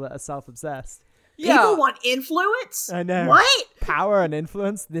weird people that are self-obsessed. Yeah. People want influence? I know. What? Power and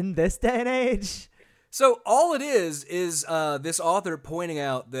influence in this day and age. So all it is this author pointing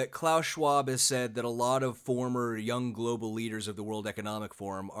out that Klaus Schwab has said that a lot of former young global leaders of the World Economic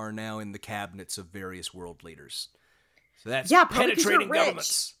Forum are now in the cabinets of various world leaders. So that's penetrating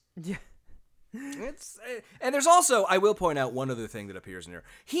governments. Yeah. And there's also, I will point out one other thing that appears in here.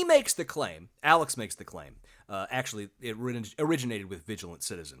 He makes the claim, Alex makes the claim, actually it originated with Vigilant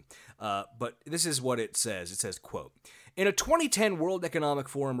Citizen, but this is what it says. It says, quote, "In a 2010 World Economic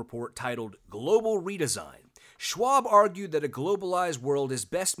Forum report titled Global Redesign, Schwab argued that a globalized world is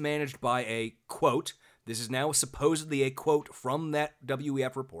best managed by a, quote, this is now supposedly a quote from that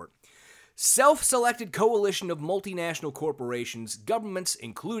WEF report, self-selected coalition of multinational corporations, governments,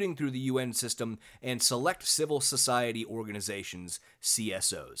 including through the UN system, and select civil society organizations,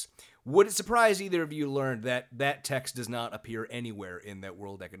 CSOs. Would it surprise either of you learned that that text does not appear anywhere in that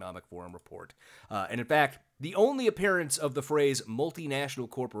World Economic Forum report? And in fact, the only appearance of the phrase multinational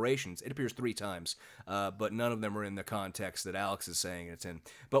corporations, it appears 3 times, but none of them are in the context that Alex is saying it's in.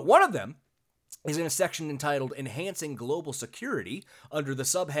 But one of them is in a section entitled Enhancing Global Security under the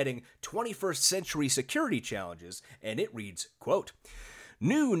subheading 21st Century Security Challenges, and it reads, quote,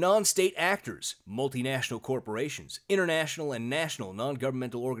 "New non-state actors, multinational corporations, international and national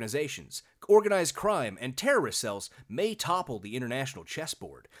non-governmental organizations, organized crime, and terrorist cells may topple the international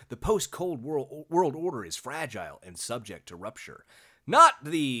chessboard. The post-Cold world order is fragile and subject to rupture." Not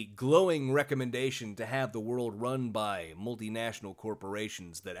the glowing recommendation to have the world run by multinational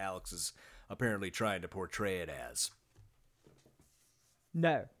corporations that Alex is apparently trying to portray it as.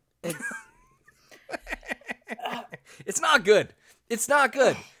 No. It's not good. It's not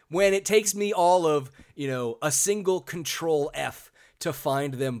good when it takes me all of, a single control F to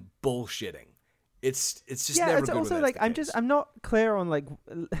find them bullshitting. It's just never it's good. Also when like that's the case. I'm not clear on like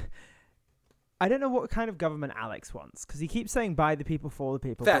I don't know what kind of government Alex wants, because he keeps saying by the people for the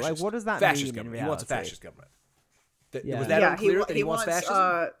people. Fascist. But like, what does that fascist mean in government. reality? He wants a fascist government. Yeah. Was that unclear that he wants wants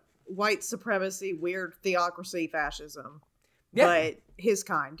fascism? white supremacy, weird theocracy, fascism. Yeah. But his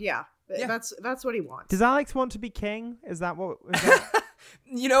kind, yeah. That's what he wants. Does Alex want to be king? Is that what? Is that...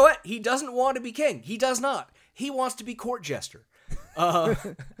 You know what? He doesn't want to be king. He does not. He wants to be court jester.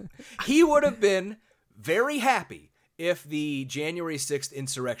 He would have been very happy if the January 6th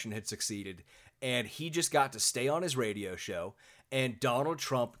insurrection had succeeded and he just got to stay on his radio show and Donald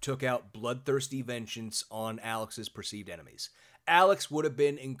Trump took out bloodthirsty vengeance on Alex's perceived enemies. Alex would have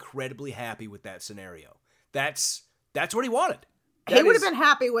been incredibly happy with that scenario. That's what he wanted. He would have been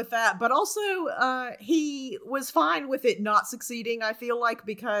happy with that, but also he was fine with it not succeeding, I feel like,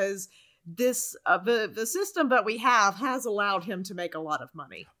 because this the system that we have has allowed him to make a lot of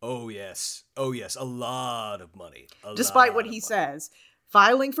money. Oh yes, a lot of money. Despite what he says,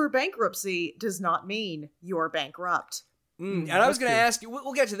 filing for bankruptcy does not mean you're bankrupt. And I was going to ask you,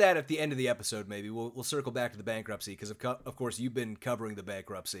 we'll get to that at the end of the episode, maybe. We'll circle back to the bankruptcy, because of course you've been covering the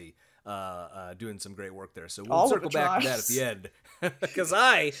bankruptcy, doing some great work there. So we'll circle back to that at the end, because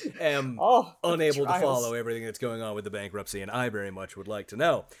I am unable to follow everything that's going on with the bankruptcy, and I very much would like to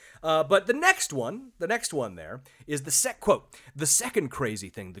know. But the next one there is quote, "The second crazy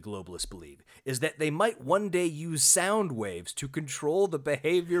thing the globalists believe is that they might one day use sound waves to control the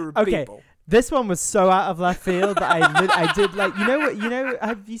behavior of people." This one was so out of left field that I did like,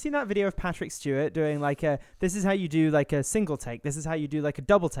 have you seen that video of Patrick Stewart doing like this is how you do like a single take, this is how you do like a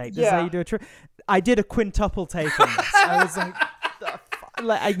double take, this is how you do I did a quintuple take on this. I was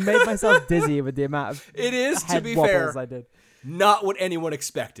like, I made myself dizzy with the amount of it is, head to be wobbles fair, I did. Not what anyone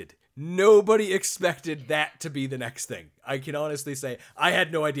expected. Nobody expected that to be the next thing. I can honestly say I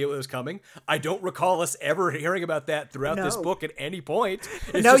had no idea what was coming. I don't recall us ever hearing about that throughout this book at any point.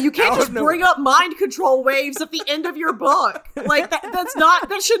 You can't just bring up mind control waves at the end of your book. Like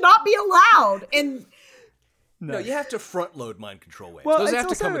that should not be allowed. And no, you have to front load mind control waves. Well, those it's have to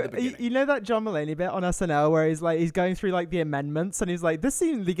also, come at the beginning. You know that John Mulaney bit on SNL where he's going through like the amendments and he's like, this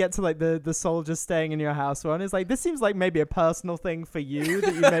seems to get to like the soldiers staying in your house one. It's like, this seems like maybe a personal thing for you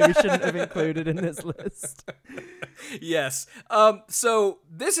that you maybe shouldn't have included in this list. Yes. So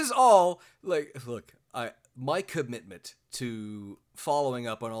this is all like, look, my commitment to following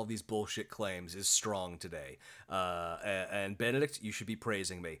up on all these bullshit claims is strong today. And Benedict, you should be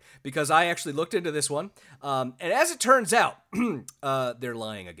praising me, because I actually looked into this one. And as it turns out, they're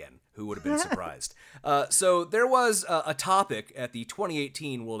lying again. Who would have been surprised? So there was a topic at the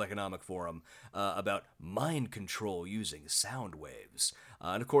 2018 World Economic Forum about mind control using sound waves.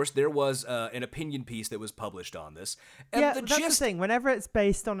 And of course, there was an opinion piece that was published on this. And that's the thing. Whenever it's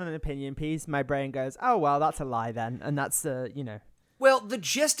based on an opinion piece, my brain goes, oh, well, that's a lie then. And that's, Well, the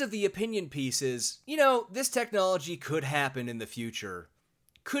gist of the opinion piece is, this technology could happen in the future,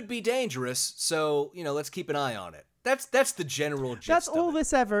 could be dangerous, so, let's keep an eye on it. That's the general gist. That's all of it.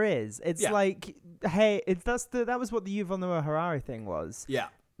 this ever is. It's like, hey, that was what the Yuval Noah Harari thing was. Yeah.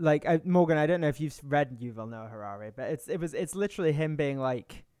 Like Morgan, I don't know if you've read Yuval Noah Harari, but it's literally him being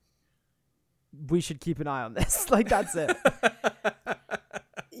like, we should keep an eye on this. Like that's it.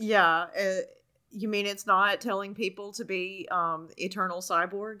 Yeah. You mean it's not telling people to be eternal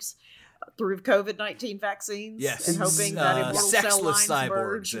cyborgs through COVID-19 vaccines? Yes. And hoping that immortal cell sexless lines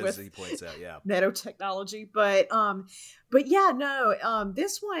cyborgs, merge as with he points out, yeah. nanotechnology. But yeah, no,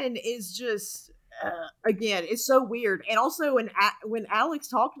 this one is just, again, it's so weird. And also when Alex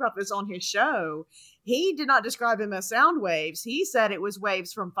talked about this on his show, he did not describe them as sound waves. He said it was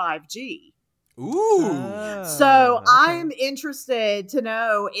waves from 5G. Ooh. So okay. I'm interested to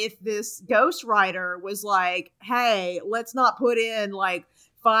know if this ghostwriter was like, hey, let's not put in like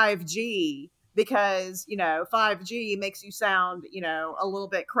 5G because, 5G makes you sound, a little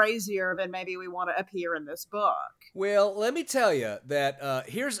bit crazier than maybe we want to appear in this book. Well, let me tell you that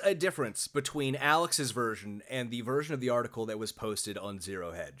here's a difference between Alex's version and the version of the article that was posted on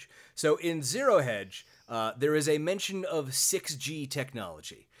Zero Hedge. So in Zero Hedge, there is a mention of 6G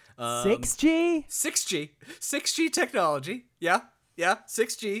technology. 6G? 6G technology. Yeah,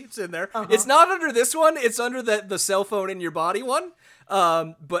 6G. It's in there. It's not under this one. It's under the cell phone in your body one.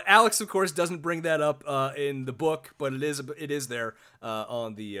 But Alex, of course, doesn't bring that up in the book, but it is there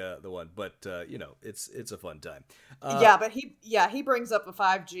on the one. But it's a fun time. But he brings up the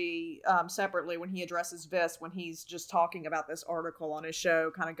 5G separately when he addresses Vis, when he's just talking about this article on his show,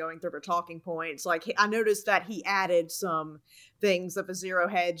 kind of going through the talking points. Like, I noticed that he added some things that the Zero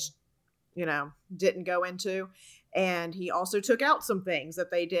Hedge, didn't go into, and he also took out some things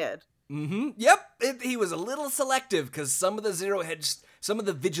that they did. Mm-hmm. Yep. He was a little selective because some of the Zero Hedge, some of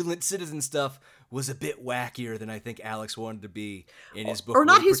the Vigilant Citizen stuff was a bit wackier than I think Alex wanted to be in his book. Or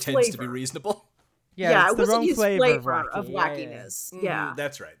not where he his pretends flavor. to be reasonable. Yeah, it it's the wasn't wrong his flavor of wackiness. Yeah.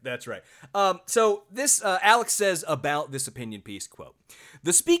 That's right. So this, Alex says about this opinion piece, quote,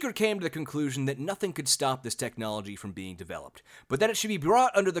 "The speaker came to the conclusion that nothing could stop this technology from being developed, but that it should be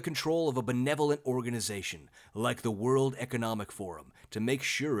brought under the control of a benevolent organization, like the World Economic Forum, to make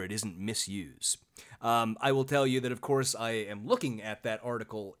sure it isn't misused." I will tell you that, of course, I am looking at that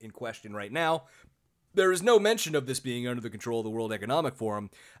article in question right now. There is no mention of this being under the control of the World Economic Forum.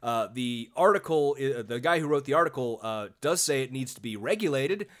 The article, the guy who wrote the article, does say it needs to be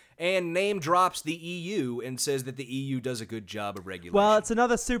regulated, and name drops the EU and says that the EU does a good job of regulation. Well, it's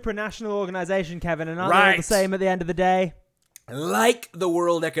another supranational organization, Kevin, and aren't they all the same at the end of the day? Like the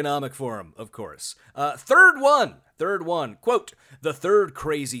World Economic Forum, of course. Third one, quote, "The third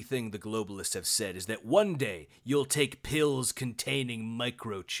crazy thing the globalists have said is that one day you'll take pills containing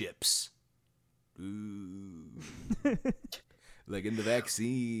microchips." Ooh. Like in the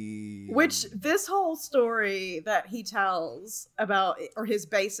vaccine. Which this whole story that he tells about, or his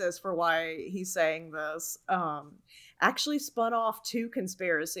basis for why he's saying this, actually spun off two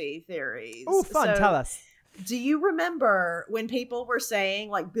conspiracy theories. Oh, fun. So, tell us. do you remember when people were saying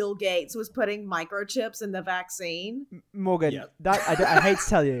like Bill Gates was putting microchips in the vaccine? Morgan, Yep. I hate to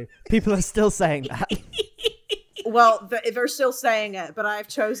tell you, people are still saying that. Well, they're still saying it, but I've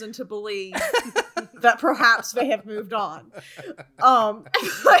chosen to believe that perhaps they have moved on.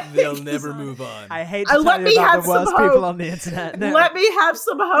 They'll never move on. I hate to tell you about the worst people on the internet. No. Let me have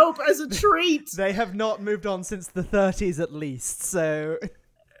some hope as a treat. They have not moved on since the 30s at least, so...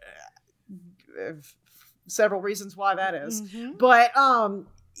 Several reasons why that is. Mm-hmm. But,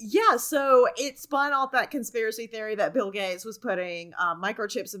 so it spun off that conspiracy theory that Bill Gates was putting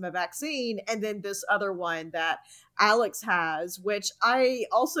microchips in the vaccine, and then this other one that Alex has, which I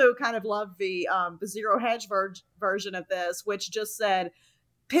also kind of love the Zero Hedge version of this, which just said,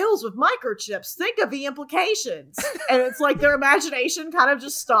 pills with microchips, think of the implications. And it's like their imagination kind of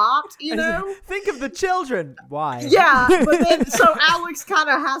just stopped, Think of the children. Why? Yeah, but then, so Alex kind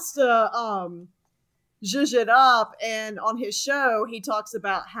of has to zhuzh it up, and on his show he talks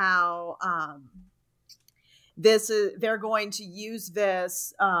about how they're going to use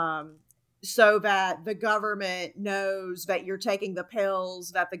this so that the government knows that you're taking the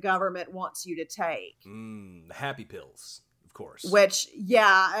pills that the government wants you to take. The happy pills, of course. Which,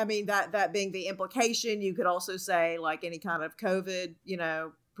 that being the implication, you could also say like any kind of COVID,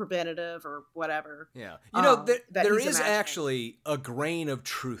 preventative or whatever. Yeah. There is actually a grain of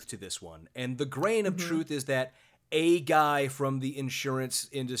truth to this one. And the grain of truth is that a guy from the insurance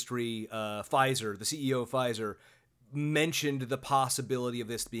industry, Pfizer, the CEO of Pfizer, mentioned the possibility of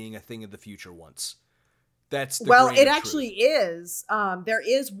this being a thing of the future once. That's the grain it of actually truth. is. There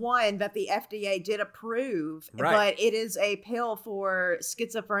is one that the FDA did approve, right, but it is a pill for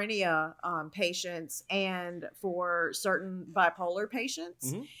schizophrenia patients and for certain bipolar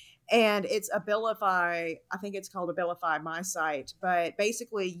patients. Mm-hmm. And it's Abilify. I think it's called Abilify MySite. But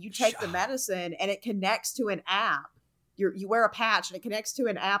basically, you take the medicine and it connects to an app. You wear a patch and it connects to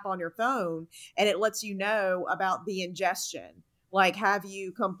an app on your phone, and it lets you know about the ingestion. Like, have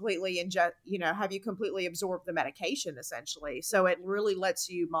you completely absorbed the medication, essentially? So it really lets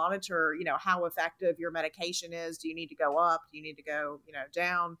you monitor, how effective your medication is. Do you need to go up? Do you need to go,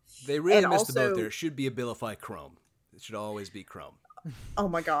 down? They really missed the boat there. It should be Abilify Chrome. It should always be Chrome. Oh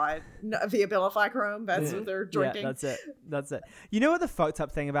my God. No, the Abilify Chrome, that's what they're drinking. Yeah, that's it. You know what the fucked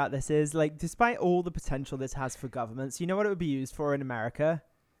up thing about this is? Like, despite all the potential this has for governments, you know what it would be used for in America?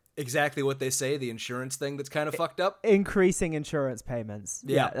 exactly what they say, the insurance thing that's kind of fucked up. Increasing insurance payments.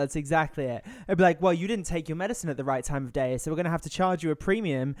 Yeah. That's exactly it. It'd be like, well, you didn't take your medicine at the right time of day, so we're going to have to charge you a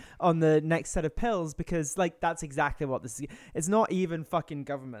premium on the next set of pills because, like, that's exactly what this is. It's not even fucking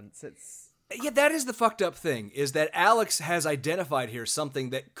governments. Yeah, that is the fucked up thing, is that Alex has identified here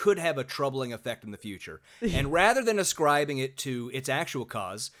something that could have a troubling effect in the future. And rather than ascribing it to its actual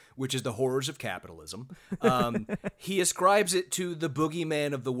cause, which is the horrors of capitalism, he ascribes it to the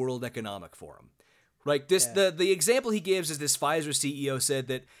boogeyman of the World Economic Forum. Like this, the example he gives is this Pfizer CEO said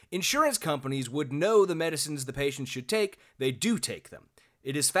that insurance companies would know the medicines the patients should take, they do take them.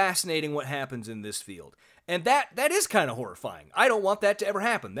 It is fascinating what happens in this field. And that is kind of horrifying. I don't want that to ever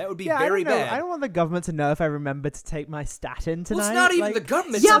happen. That would be very bad. I don't want the government to know if I remember to take my statin tonight. Well, it's not even the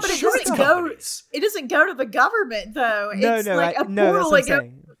government. Yeah, it's but it doesn't go to the government though. It's like a portal that goes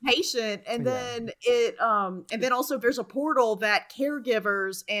to the patient, and then and then also there's a portal that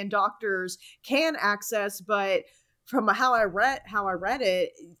caregivers and doctors can access. But from how I read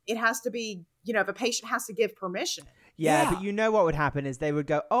it, it has to be, the patient has to give permission. Yeah, but you know what would happen is they would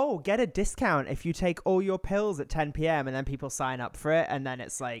go, oh, get a discount if you take all your pills at 10 p.m. And then people sign up for it. And then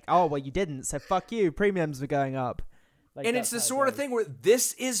it's like, oh, well, you didn't. So fuck you. Premiums are going up. Like, and it's the sort of thing where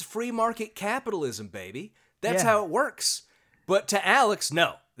this is free market capitalism, baby. That's how it works. But to Alex,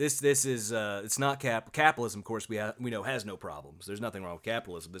 no. This is it's not capitalism. Of course, we know has no problems. There's nothing wrong with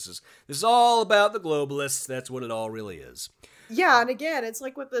capitalism. This is all about the globalists. That's what it all really is. Yeah, and again, it's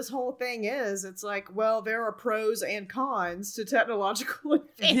like what this whole thing is. It's like, well, there are pros and cons to technological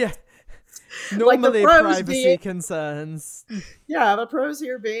advance. Yeah. Normally, like privacy concerns. Yeah, the pros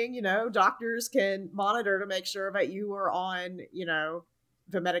here being, doctors can monitor to make sure that you are on,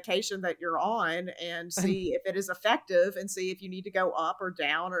 the medication that you're on and see if it is effective and see if you need to go up or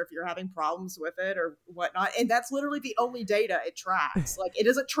down or if you're having problems with it or whatnot. And that's literally the only data it tracks. Like, it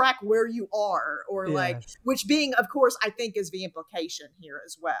doesn't track where you are or which being, of course, I think is the implication here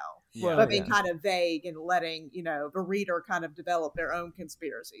as well. Yeah. But being kind of vague and letting, the reader kind of develop their own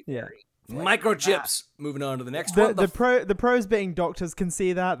conspiracy theory. Like microchips. Moving on to the next one. The pros being doctors can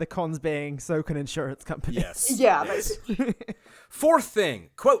see that. The cons being so can insurance companies. Yes. Yeah, basically. Fourth thing,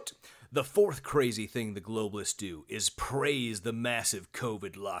 quote, the fourth crazy thing the globalists do is praise the massive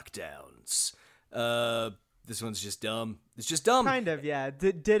COVID lockdowns. This one's just dumb. It's just dumb. Kind of, yeah.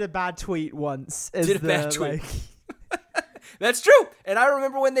 Did a bad tweet once. Bad tweet. That's true. And I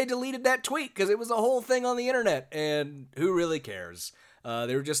remember when they deleted that tweet because it was a whole thing on the internet. And who really cares?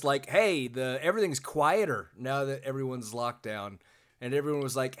 They were just like, hey, everything's quieter now that everyone's locked down. And everyone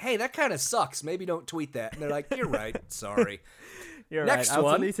was like, hey, that kind of sucks. Maybe don't tweet that. And they're like, you're right. Sorry. You're Next right. I'll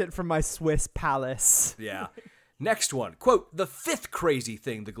one. delete it from my Swiss palace. Yeah. Next one. Quote, the fifth crazy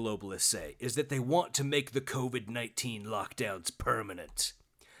thing the globalists say is that they want to make the COVID-19 lockdowns permanent.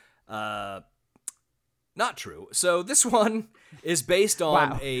 Not true. So this one is based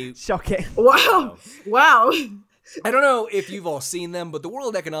on Shocking. Wow. I don't know if you've all seen them, but the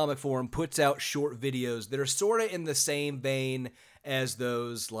World Economic Forum puts out short videos that are sort of in the same vein as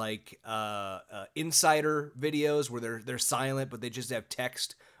those like insider videos where they're silent, but they just have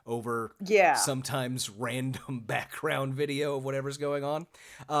text over sometimes random background video of whatever's going on.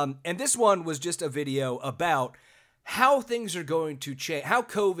 And this one was just a video about how things are going to change, how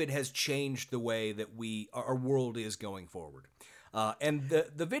COVID has changed the way that our world is going forward. And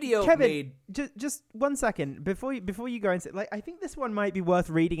the video Kevin, just 1 second before you go into it, I think this one might be worth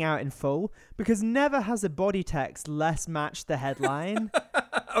reading out in full because never has a body text less matched the headline.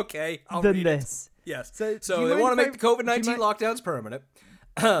 Okay, I'll than read this. It. Yes. So they want to make the COVID-19 lockdowns permanent.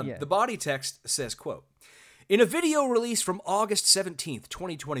 The body text says, quote, in a video released from August 17th,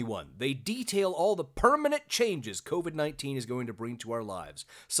 2021, they detail all the permanent changes COVID-19 is going to bring to our lives,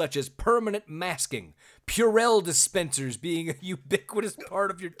 such as permanent masking, Purell dispensers being a ubiquitous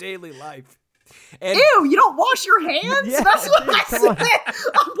part of your daily life. And ew, you don't wash your hands? Yeah, that's what dude, I said.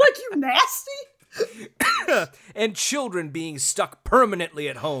 I'm like, you nasty? and children being stuck permanently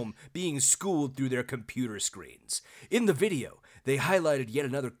at home, being schooled through their computer screens. In the video, they highlighted yet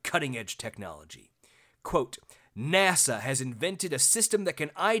another cutting-edge technology. Quote, NASA has invented a system that can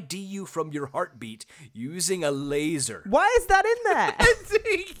ID you from your heartbeat using a laser. Why is that in there?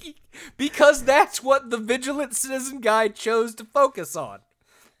 Because that's what the Vigilant Citizen guy chose to focus on.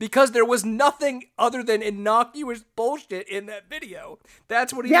 Because there was nothing other than innocuous bullshit in that video.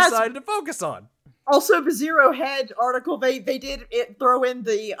 That's what he decided to focus on. Also, the Zero Hedge article, they did throw in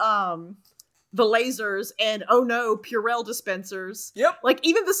the the lasers, and oh no, Purell dispensers. Yep. Like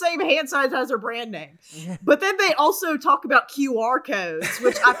even the same hand sanitizer brand name. But then they also talk about QR codes,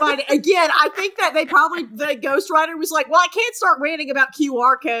 which I find, again, I think that the ghostwriter was like, well, I can't start ranting about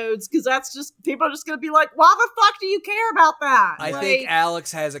QR codes because that's just, people are just going to be like, why the fuck do you care about that? I think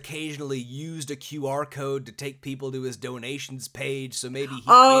Alex has occasionally used a QR code to take people to his donations page, so maybe he can't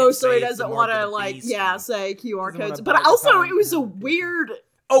so say he it's the doesn't mark want to of the beast. say QR codes. buy But the also pound it was a pound. weird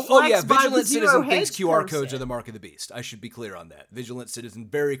Oh yeah, flex by Vigilant the Citizen Zero thinks Hedge QR person. codes are the mark of the beast. I should be clear on that. Vigilant Citizen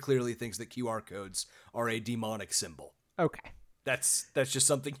very clearly thinks that QR codes are a demonic symbol. Okay. That's just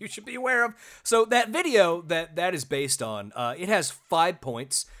something you should be aware of. So that video that is based on, it has 5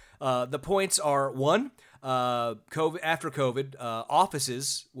 points. The points are 1, COVID, after COVID,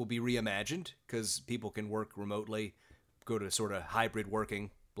 offices will be reimagined because people can work remotely, go to sort of hybrid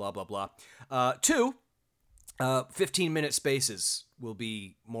working, blah, blah, blah. 2, 15-minute spaces will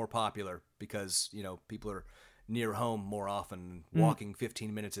be more popular because, people are near home more often. Walking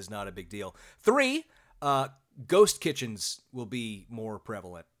 15 minutes is not a big deal. 3, ghost kitchens will be more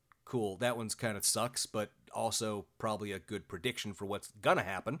prevalent. Cool. That one's kind of sucks, but also probably a good prediction for what's gonna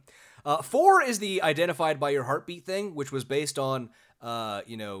happen. 4 is the identified by your heartbeat thing, which was based on,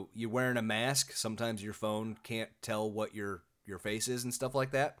 you're wearing a mask. Sometimes your phone can't tell what your face is and stuff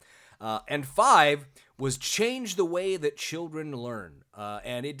like that. And 5 was change the way that children learn.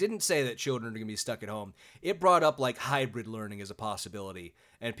 And it didn't say that children are going to be stuck at home. It brought up like hybrid learning as a possibility.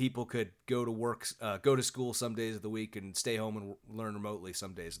 And people could go to school some days of the week and stay home and learn remotely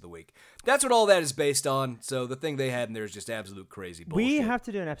some days of the week. That's what all that is based on. So the thing they had in there is just absolute crazy bullshit. We have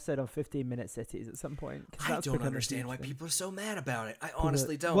to do an episode on 15-minute cities at some point. I don't understand why people are so mad about it. I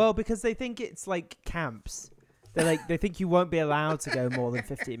honestly don't. Well, because they think it's like camps. They think you won't be allowed to go more than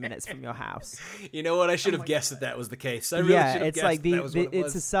 15 minutes from your house. You know what? I should have guessed that was the case. I really should have it's guessed like that was what it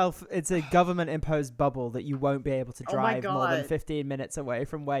was. it's a government imposed bubble that you won't be able to drive more than God. 15 minutes away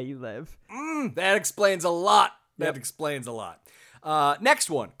from where you live. That explains a lot. That Yep. explains a lot. Next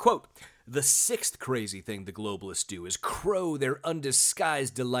one, quote, "The 6th crazy thing the globalists do is crow their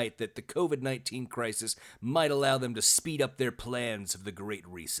undisguised delight that the COVID-19 crisis might allow them to speed up their plans of the Great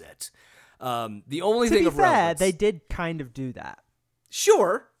Reset." The only To thing be of fair, relevance, they did kind of do that.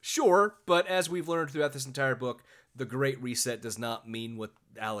 Sure, but as we've learned throughout this entire book, the Great Reset does not mean what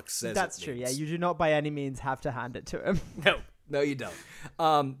Alex says That's it true. means. Yeah, you do not by any means have to hand it to him. No, you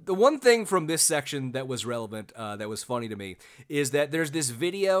don't. The one thing from this section that was relevant, that was funny to me, is that there's this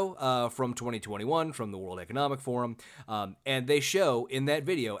video from 2021 from the World Economic Forum, and they show in that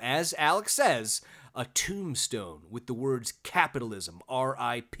video, as Alex says, a tombstone with the words capitalism,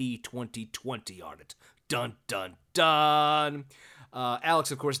 RIP 2020 on it. Dun, dun, dun. Alex,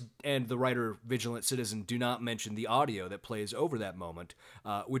 of course, and the writer Vigilant Citizen do not mention the audio that plays over that moment,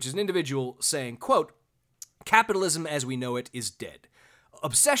 which is an individual saying, quote, "Capitalism as we know it is dead.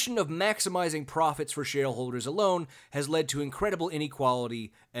 Obsession of maximizing profits for shareholders alone has led to incredible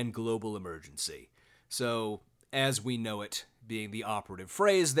inequality and global emergency." So, as we know it being the operative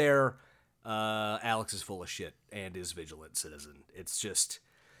phrase there, Alex is full of shit and is Vigilant Citizen. It's just,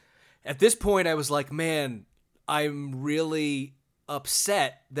 at this point I was like, man, I'm really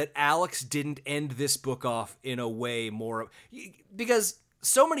upset that Alex didn't end this book off in a way more, because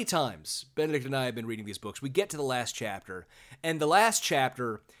so many times Benedict and I have been reading these books, we get to the last chapter, and the last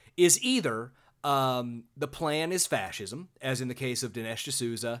chapter is either the plan is fascism, as in the case of Dinesh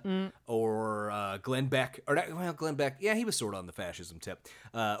D'Souza, or Glenn Beck, or Glenn Beck, yeah, he was sort of on the fascism tip,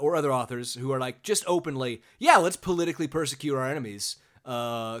 or other authors who are like, just openly, yeah, let's politically persecute our enemies,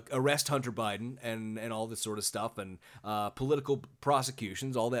 arrest Hunter Biden, and all this sort of stuff, and political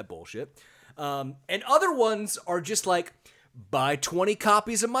prosecutions, all that bullshit. And other ones are just like, buy 20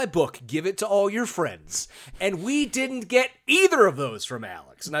 copies of my book, give it to all your friends. And we didn't get either of those from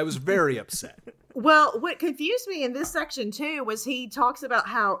Alex, and I was very upset. Well, what confused me in this section too was he talks about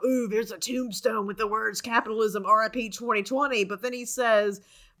how, there's a tombstone with the words capitalism, RIP 2020, but then he says,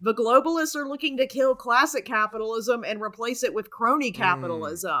 the globalists are looking to kill classic capitalism and replace it with crony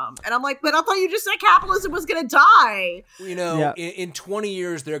capitalism. And I'm like, but I thought you just said capitalism was going to die. You know, Yeah. in 20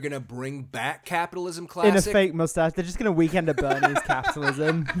 years, they're going to bring back capitalism classic. In a fake mustache. They're just going to weekend at Bernie's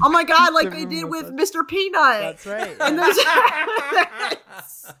capitalism. Oh my God, like they did with Mr. Peanut. That's right. And there's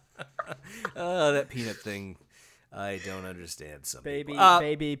That peanut thing, I don't understand some baby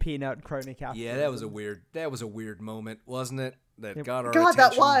people. peanut crony capitalism. Yeah, that was a weird moment, wasn't it? That got our God,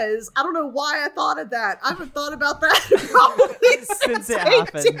 attention. that was. I don't know why I thought of that. I haven't thought about that probably Since it they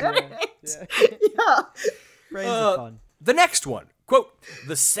happened. did Yeah. it. Yeah. Brains are fun. The next one, quote,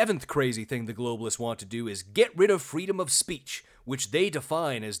 "The 7th crazy thing the globalists want to do is get rid of freedom of speech, which they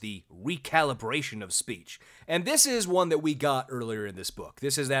define as the recalibration of speech. And this is one that we got earlier in this book.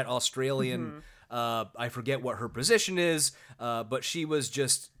 This is that Australian, I forget what her position is, but she was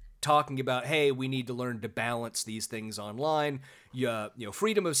just talking about, hey, we need to learn to balance these things online.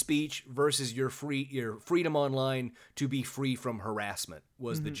 Freedom of speech versus your freedom online to be free from harassment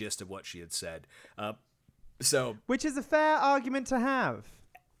was the gist of what she had said. Which is a fair argument to have.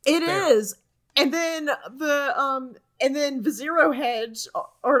 It is. And then the Zero Hedge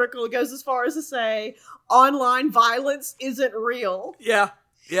article goes as far as to say online violence isn't real. Yeah.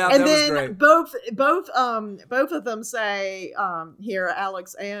 Yeah, and that then was great. both of them say here,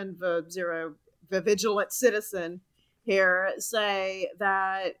 Alex and the Vigilant Citizen here say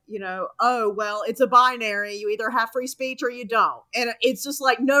that, oh, well, it's a binary. You either have free speech or you don't. And it's just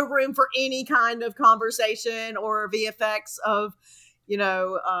like no room for any kind of conversation or the effects of,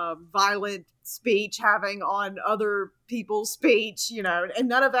 violent speech having on other people's speech, and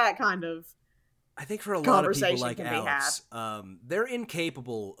none of that kind of I think for a lot of people like Alex, they're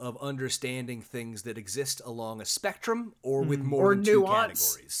incapable of understanding things that exist along a spectrum or with more than two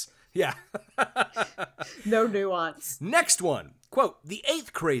categories. Yeah. No nuance. Next one. Quote, the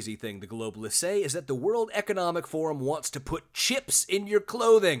 8th crazy thing the globalists say is that the World Economic Forum wants to put chips in your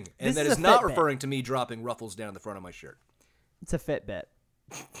clothing. And that is not referring to me dropping ruffles down the front of my shirt. It's a Fitbit.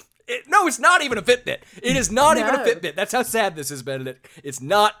 No, it's not even a Fitbit. It is not even a Fitbit. That's how sad this is, Benedict. It's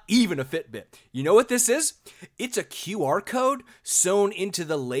not even a Fitbit. You know what this is? It's a QR code sewn into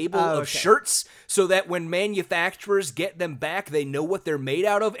the label of shirts so that when manufacturers get them back, they know what they're made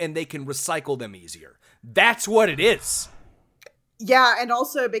out of and they can recycle them easier. That's what it is. Yeah, and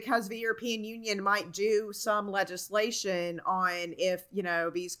also because the European Union might do some legislation on if,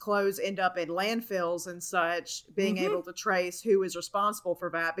 these clothes end up in landfills and such, being able to trace who is responsible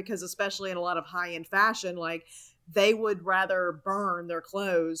for that, because especially in a lot of high-end fashion, like, they would rather burn their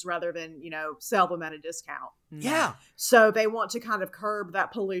clothes rather than, sell them at a discount. Yeah. So they want to kind of curb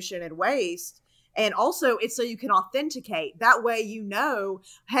that pollution and waste. And also, it's so you can authenticate. That way,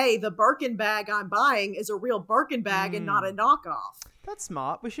 hey, the Birkin bag I'm buying is a real Birkin bag and not a knockoff. That's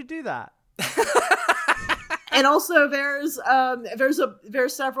smart. We should do that. And also, there's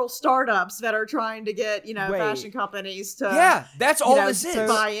several startups that are trying to get fashion companies to that's all this is.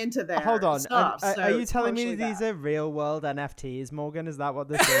 Buy into their Hold on. stuff. Are you telling me these are real world NFTs, Morgan? Is that what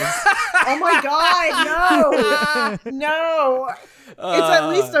this is? Oh my God, no. It's at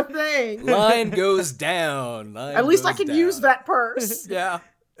least a thing. Line goes down. At least I can use that purse. Yeah.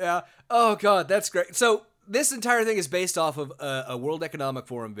 Oh God, that's great. So this entire thing is based off of a World Economic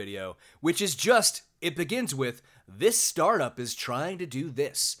Forum video, which is it begins with, this startup is trying to do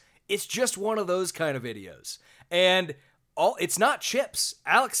this. It's just one of those kind of videos. And it's not chips.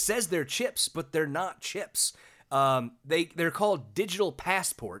 Alex says they're chips, but they're not chips. They're called digital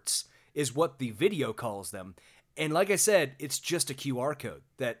passports, is what the video calls them. And like I said, it's just a QR code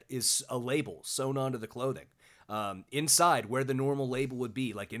that is a label sewn onto the clothing. Inside where the normal label would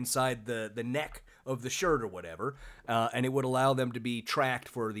be, like inside the neck of the shirt or whatever, and it would allow them to be tracked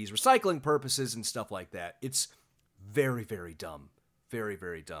for these recycling purposes and stuff like that. It's very, very dumb. Very,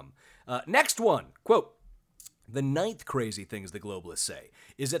 very dumb. Next one, quote, the 9th crazy things the globalists say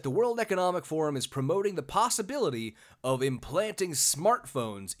is that the World Economic Forum is promoting the possibility of implanting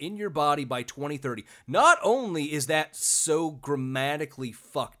smartphones in your body by 2030. Not only is that so grammatically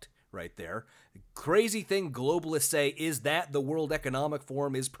fucked right there, crazy thing globalists say is that the World Economic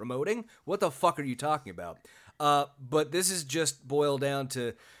Forum is promoting? What the fuck are you talking about? But this is just boiled down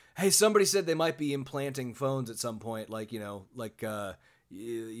to, hey, somebody said they might be implanting phones at some point, like,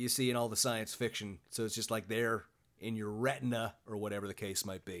 you see in all the science fiction. So it's just like they're in your retina or whatever the case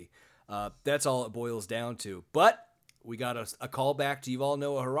might be. That's all it boils down to. But we got a call back to Yuval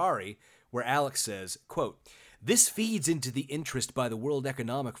Noah Harari where Alex says, quote, this feeds into the interest by the World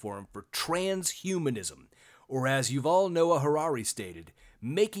Economic Forum for transhumanism, or as Yuval Noah Harari stated,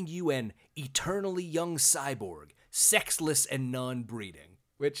 making you an eternally young cyborg, sexless and non-breeding,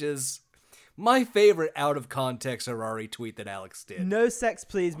 which is my favorite out-of-context Harari tweet that Alex did. No sex,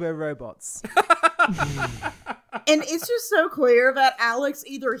 please, we're robots. And it's just so clear that Alex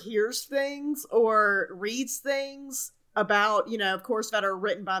either hears things or reads things about, of course, that are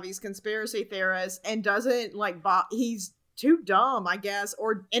written by these conspiracy theorists and doesn't he's too dumb, I guess,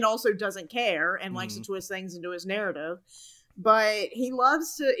 and also doesn't care and likes to twist things into his narrative. But he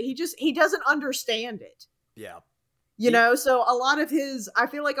doesn't understand it. Yeah. You know, so I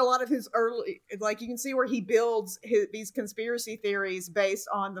feel like a lot of his early, like you can see where he builds these conspiracy theories based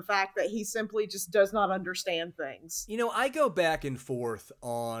on the fact that he simply just does not understand things. You know, I go back and forth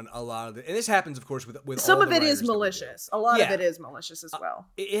on a lot of it, and this happens, of course, with some all of the it is writers malicious. A lot of it is malicious as well.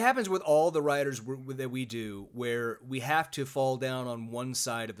 It happens with all the writers that we do, where we have to fall down on one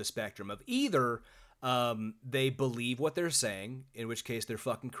side of the spectrum of either they believe what they're saying, in which case they're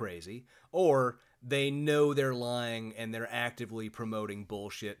fucking crazy, or they know they're lying and they're actively promoting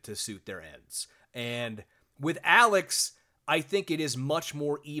bullshit to suit their ends. And with Alex, I think it is much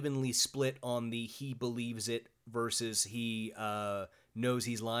more evenly split on the he believes it versus he knows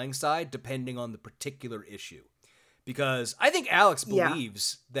he's lying side, depending on the particular issue. Because I think Alex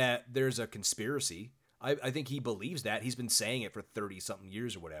believes that there's a conspiracy. I think he believes that. He's been saying it for 30-something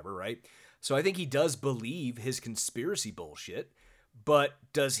years or whatever, right? So I think he does believe his conspiracy bullshit. But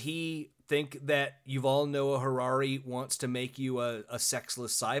does he think that Yuval Noah Harari wants to make you a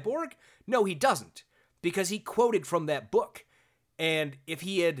sexless cyborg? No, he doesn't. Because he quoted from that book. And if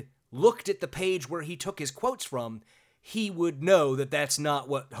he had looked at the page where he took his quotes from, he would know that that's not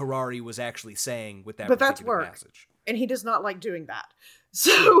what Harari was actually saying with that particular passage. And he does not like doing that.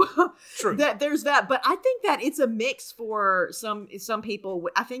 So True. that there's that. But I think that it's a mix for some people.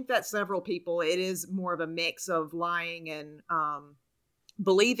 I think that several people, it is more of a mix of lying and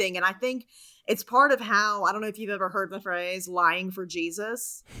believing. And I think it's part of how, I don't know if you've ever heard the phrase lying for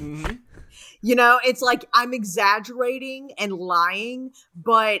Jesus. Mm-hmm. You know, it's like I'm exaggerating and lying,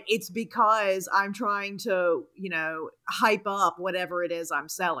 but it's because I'm trying to, you know, hype up whatever it is I'm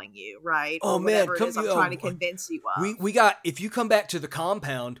selling you, right? Oh, or man. whatever it is I'm trying to convince you of. We got, if you come back to the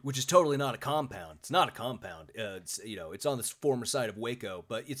compound, which is totally not a compound. It's not a compound. It's, you know, it's on the former side of Waco,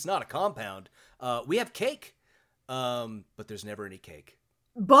 but it's not a compound. We have cake, but there's never any cake.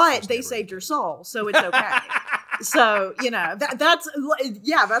 But they saved your soul, so it's okay. So, you know, that's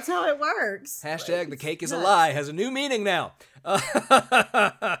how it works. Hashtag the cake is a lie has a new meaning now. And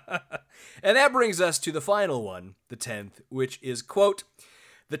that brings us to the final one, the 10th, which is, quote,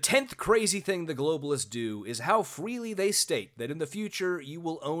 "The 10th crazy thing the globalists do is how freely they state that in the future you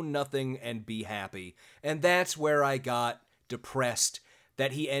will own nothing and be happy." And that's where I got depressed.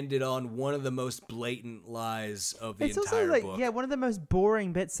 That he ended on one of the most blatant lies of the entire book. It's also one of the most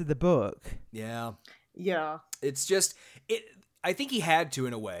boring bits of the book. Yeah. Yeah. It's just, I think he had to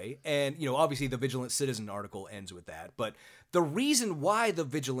in a way. And, you know, obviously the Vigilant Citizen article ends with that. But the reason why the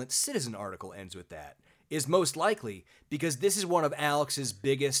Vigilant Citizen article ends with that is most likely because this is one of Alex's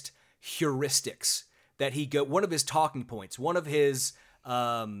biggest heuristics. That one of his talking points, one of his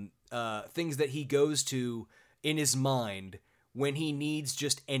things that he goes to in his mind when he needs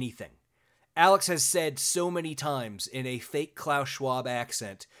just anything. Alex has said so many times in a fake Klaus Schwab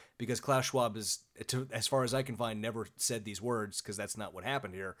accent, because Klaus Schwab is, as far as I can find, never said these words, because that's not what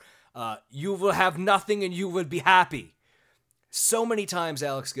happened here. You will have nothing and you will be happy. So many times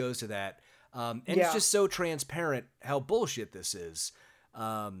Alex goes to that. It's just so transparent how bullshit this is.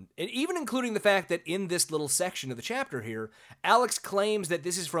 And even including the fact that in this little section of the chapter here, Alex claims that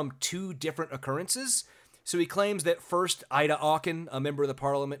this is from 2 different occurrences. So he claims that first Ida Auken, a member of the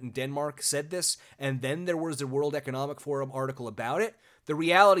parliament in Denmark, said this, and then there was the World Economic Forum article about it. The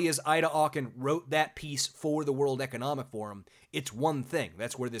reality is Ida Auken wrote that piece for the World Economic Forum. It's one thing.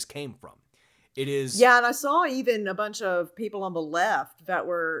 That's where this came from. It is... Yeah, and I saw even a bunch of people on the left that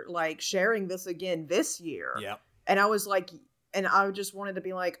were, like, sharing this again this year. Yeah. And I was like... And I just wanted to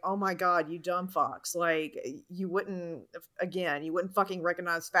be like, oh my God, you dumb fucks. Like, you wouldn't fucking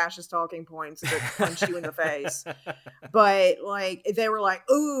recognize fascist talking points that punch you in the face. But, like, they were like,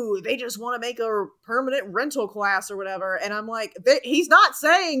 ooh, they just want to make a permanent rental class or whatever. And I'm like, he's not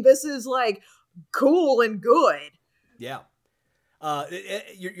saying this is, like, cool and good. Yeah.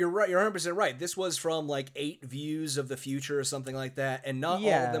 You're right. You're 100% right. This was from like 8 views of the future or something like that. And not all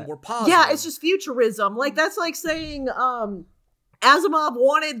of them were positive. Yeah, it's just futurism. Like, that's like saying, Asimov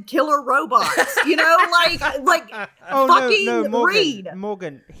wanted killer robots, you know, like fucking no, Morgan, read.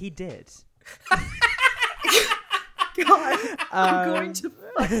 Morgan, he did. God, I'm going to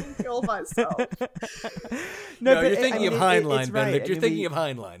fucking kill myself. No, you're thinking of Heinlein, Benedict. You're thinking of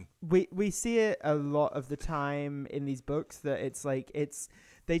Heinlein. We see it a lot of the time in these books that it's like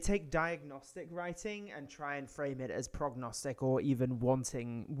they take diagnostic writing and try and frame it as prognostic or even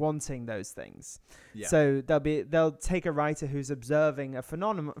wanting those things. Yeah. So they'll take a writer who's observing a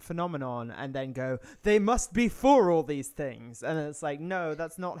phenomenon and then go, they must be for all these things. And it's like, no,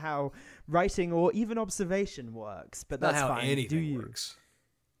 that's not how writing or even observation works. But that's not how fine. anything works.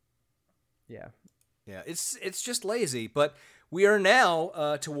 Yeah. Yeah, it's just lazy. But We are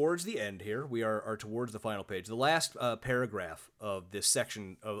now towards the end here. We are towards the final page. The last paragraph of this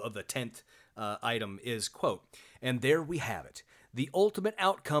section of the 10th item is, quote, "And there we have it, the ultimate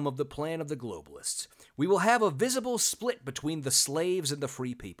outcome of the plan of the globalists. We will have a visible split between the slaves and the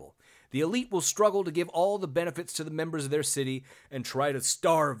free people. The elite will struggle to give all the benefits to the members of their city and try to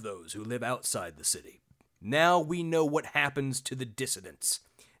starve those who live outside the city. Now we know what happens to the dissidents.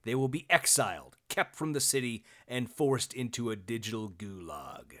 They will be exiled, kept from the city, and forced into a digital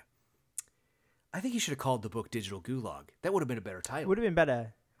gulag." I think you should have called the book Digital Gulag. That would have been a better title. Would have been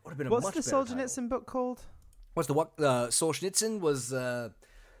better. Would have been a What's much the better title. Solzhenitsyn book called? What's the what? Solzhenitsyn was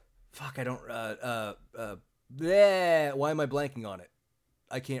fuck. I don't. Bleh, why am I blanking on it?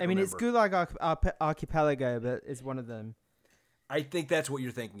 I can't. I mean, remember. it's Gulag Archipelago, but it's one of them. I think that's what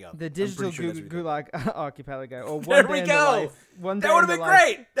you're thinking of. The I'm Digital pretty sure that's what you're Gulag Archipelago. Or There One we Day in the go. Life. One Day That would in have the been Life.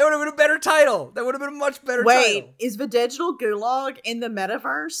 great. That would have been a better title. That would have been a much better Wait, title. is the digital gulag in the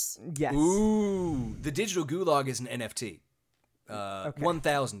metaverse? Yes. Ooh, the Digital Gulag is an NFT.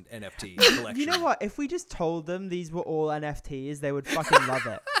 1,000 NFT collection. You know what? If we just told them these were all NFTs, they would fucking love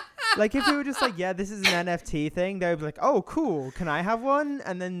it. Like, if we were just like, yeah, this is an NFT thing, they would be like, oh, cool, can I have one?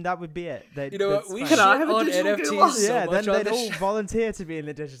 And then that would be it. You know what? We Can shit I have a on digital NFTs gulag? so yeah, much then on they'd all this volunteer to be in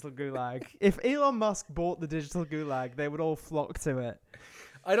the digital gulag. If Elon Musk bought the digital gulag, they would all flock to it.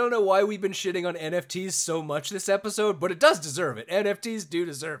 I don't know why we've been shitting on NFTs so much this episode, but it does deserve it. NFTs do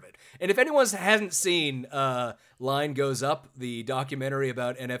deserve it. And if anyone hasn't seen Line Goes Up, the documentary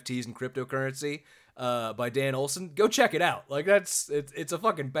about NFTs and cryptocurrency by Dan Olson, go check it out. Like, it's a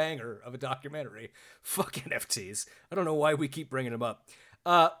fucking banger of a documentary. Fuck NFTs. I don't know why we keep bringing them up.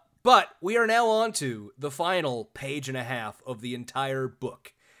 But we are now on to the final page and a half of the entire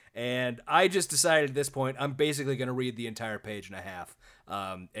book. And I just decided at this point, I'm basically going to read the entire page and a half.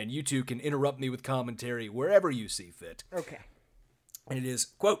 And you two can interrupt me with commentary wherever you see fit. Okay. And it is,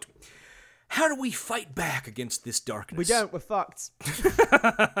 quote, "How do we fight back against this darkness? We don't, we're fucked.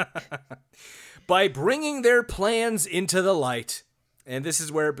 By bringing their plans into the light." And this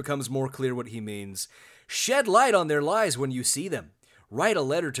is where it becomes more clear what he means. "Shed light on their lies when you see them. Write a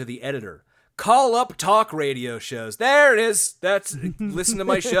letter to the editor. Call up talk radio shows." There it is. That's, listen to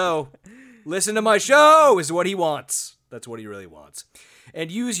my show. Listen to my show is what he wants. That's what he really wants.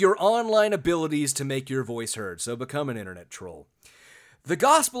 "And use your online abilities to make your voice heard. So become an internet troll. The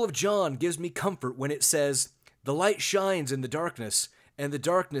Gospel of John gives me comfort when it says, 'The light shines in the darkness, and the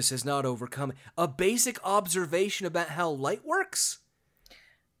darkness has not overcome it.' A basic observation about how light works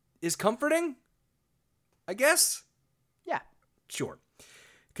is comforting, I guess? Yeah. Sure.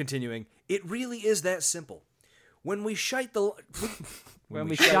 Continuing, "It really is that simple. When we shite the... When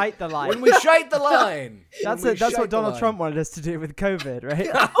we shite the line. When we shite the line. That's When we that's shite what the Donald line. Trump wanted us to do with COVID, right?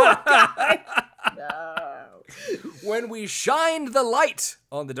 No. When we shined the light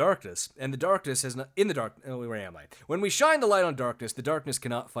on the darkness, and the darkness has not... In the dark... Oh, where am I? When we shine the light on darkness, the darkness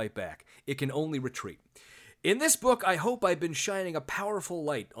cannot fight back. It can only retreat. In this book, I hope I've been shining a powerful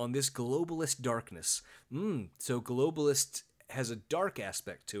light on this globalist darkness. So globalist has a dark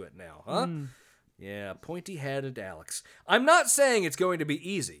aspect to it now, huh? Yeah, pointy-headed Alex. I'm not saying it's going to be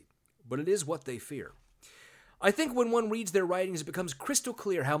easy, but it is what they fear. I think when one reads their writings, it becomes crystal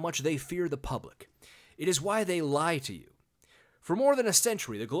clear how much they fear the public. It is why they lie to you. For more than a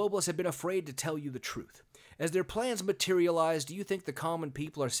century, the globalists have been afraid to tell you the truth. As their plans materialize, do you think the common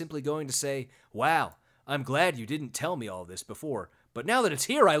people are simply going to say, 'Wow, I'm glad you didn't tell me all this before, but now that it's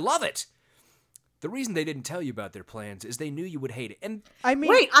here, I love it'? The reason they didn't tell you about their plans is they knew you would hate it. And I mean,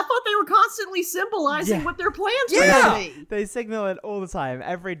 Wait, I thought they were constantly symbolizing Yeah. what their plans Yeah. were going to be. they signal it all the time,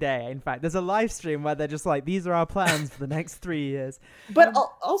 every day. In fact, there's a live stream where they're just like, these are our plans for the next 3 years. But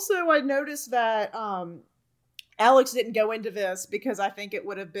also, I noticed that Alex didn't go into this because I think it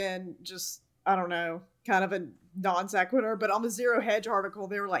would have been just, I don't know, kind of a non sequitur. But on the Zero Hedge article,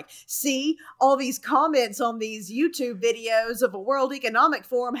 they were like, see, all these comments on these YouTube videos of a World Economic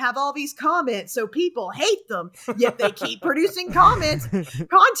Forum have all these comments. So people hate them, yet they keep producing content.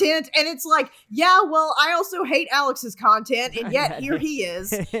 And it's like, yeah, well, I also hate Alex's content. And yet here he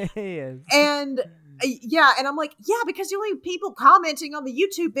is. He is. And yeah, and I'm like, yeah, because the only people commenting on the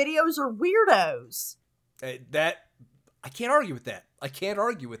YouTube videos are weirdos. I can't argue with that. I can't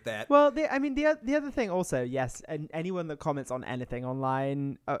argue with that. Well, the other thing also, yes, and anyone that comments on anything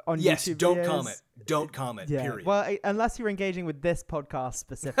online on Yes, YouTube don't videos, comment. Don't comment, yeah. period. Well, unless you're engaging with this podcast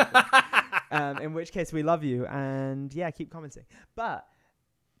specifically, in which case we love you and yeah, keep commenting. But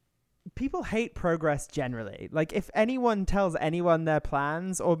people hate progress generally. Like, if anyone tells anyone their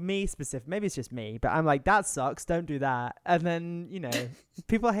plans, or me specific, maybe it's just me, but I'm like, that sucks, don't do that. And then, you know,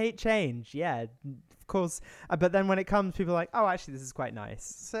 people hate change. Yeah, of course. But then when it comes, people are like, oh, actually, this is quite nice.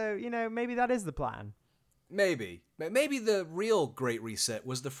 So, you know, maybe that is the plan. Maybe the real Great Reset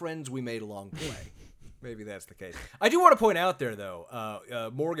was the friends we made along the way. Maybe that's the case. I do want to point out there,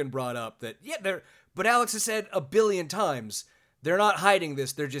 though, Morgan brought up that, but Alex has said a billion times, they're not hiding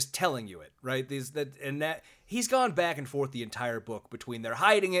this, they're just telling you it, right? He's gone back and forth the entire book between they're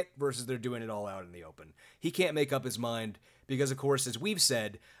hiding it versus they're doing it all out in the open. He can't make up his mind because, of course, as we've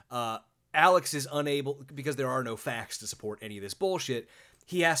said, Alex is unable, because there are no facts to support any of this bullshit,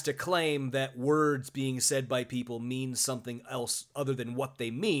 he has to claim that words being said by people mean something else other than what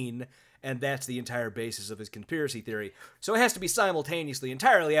they mean, and that's the entire basis of his conspiracy theory. So it has to be simultaneously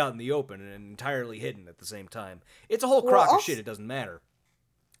entirely out in the open and entirely hidden at the same time. It's a whole crock of shit, it doesn't matter.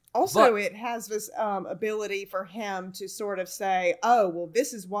 Also, it has this ability for him to sort of say, oh, well,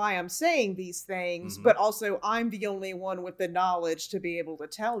 this is why I'm saying these things, but also I'm the only one with the knowledge to be able to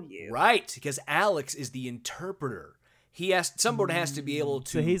tell you. Right, because Alex is the interpreter. Someone has to be able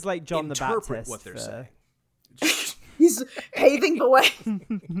to so he's like John the interpret Baptist what they're saying. He's paving the way.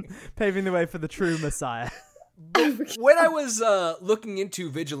 Paving the way for the true Messiah. When I was looking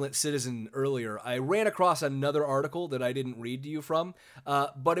into Vigilant Citizen earlier, I ran across another article that I didn't read to you from,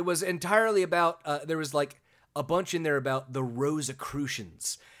 but it was entirely about, there was like a bunch in there about the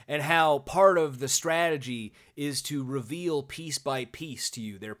Rosicrucians and how part of the strategy is to reveal piece by piece to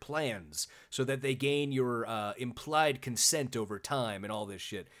you their plans so that they gain your implied consent over time and all this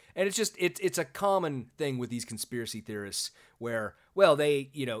shit. And it's just, it's a common thing with these conspiracy theorists where, well, they,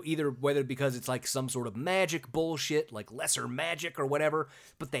 you know, either whether because it's like some sort of magic bullshit, like lesser magic or whatever,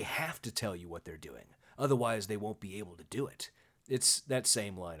 but they have to tell you what they're doing. Otherwise, they won't be able to do it. It's that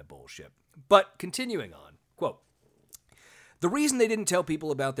same line of bullshit. But continuing on, quote, the reason they didn't tell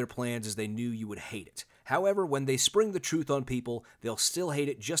people about their plans is they knew you would hate it. However, when they spring the truth on people, they'll still hate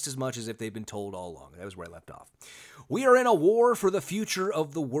it just as much as if they've been told all along. That was where I left off. We are in a war for the future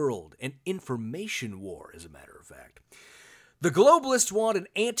of the world, an information war, as a matter of fact. The globalists want an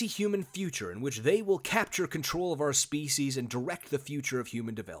anti-human future in which they will capture control of our species and direct the future of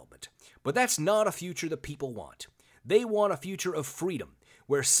human development. But that's not a future the people want. They want a future of freedom,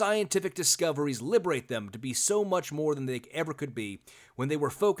 where scientific discoveries liberate them to be so much more than they ever could be when they were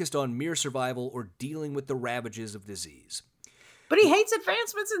focused on mere survival or dealing with the ravages of disease. But he hates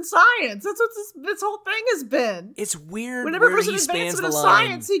advancements in science. That's what this whole thing has been. It's weird whenever where there's an he spans advancement the of line.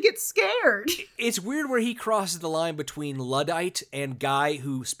 science, he gets scared. It's weird where he crosses the line between Luddite and guy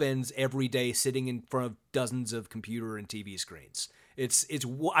who spends every day sitting in front of dozens of computer and TV screens.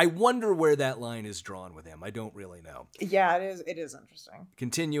 I wonder where that line is drawn with him. I don't really know. Yeah, it is interesting.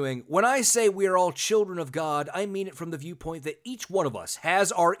 Continuing, when I say we are all children of God, I mean it from the viewpoint that each one of us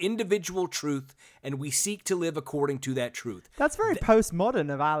has our individual truth, and we seek to live according to that truth. That's very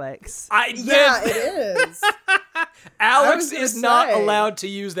postmodern of Alex. It is. Alex is not allowed to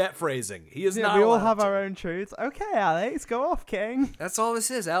use that phrasing. He is not allowed. We all have our own truths. Okay, Alex, go off, King. That's all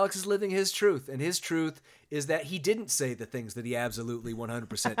this is. Alex is living his truth, and his truth is that he didn't say the things that he absolutely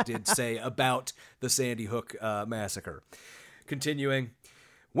 100% did say about the Sandy Hook massacre. Continuing,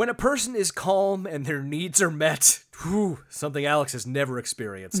 when a person is calm and their needs are met, something Alex has never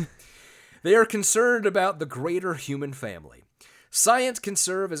experienced, they are concerned about the greater human family. Science can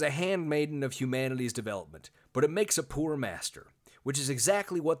serve as a handmaiden of humanity's development, but it makes a poor master, which is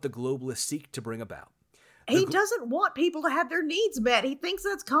exactly what the globalists seek to bring about. He doesn't want people to have their needs met. He thinks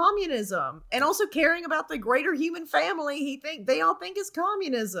that's communism. And also caring about the greater human family, they all think is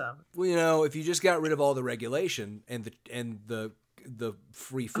communism. Well, you know, if you just got rid of all the regulation and the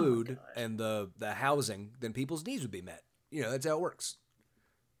free food and the housing, then people's needs would be met. You know, that's how it works.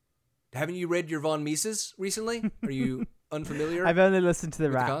 Haven't you read your von Mises recently? Are you unfamiliar? I've only listened to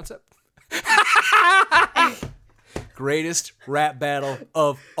the rap. The concept? Greatest rap battle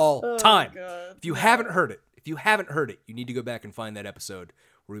of all time. God. If you haven't heard it, you need to go back and find that episode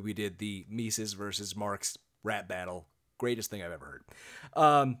where we did the Mises versus Marx rap battle. Greatest thing I've ever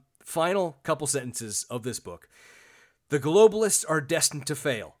heard. Final couple sentences of this book. The globalists are destined to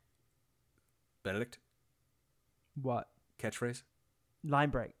fail. Benedict? What? Catchphrase? Line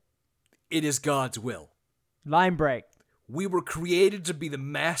break. It is God's will. Line break. We were created to be the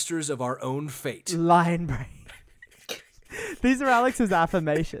masters of our own fate. Line break. These are Alex's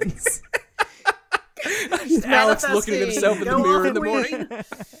affirmations. Alex looking at himself in the mirror in the morning.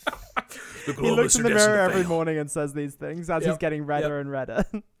 He looks in the mirror every morning and says these things as he's getting redder and redder.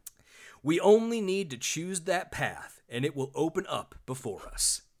 We only need to choose that path, and it will open up before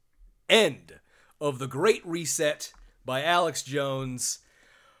us. end of The Great Reset by Alex Jones.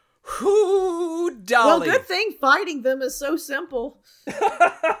 Whoo, Dolly. Well, good thing fighting them is so simple.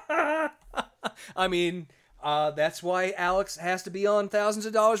 I mean, that's why Alex has to be on thousands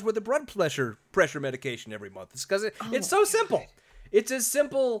of dollars worth of blood pressure medication every month. It's because it's so simple. It's as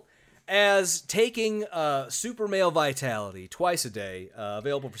simple as taking Super Male Vitality twice a day,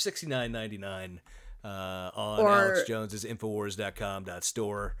 available for $69.99 on Alex Jones's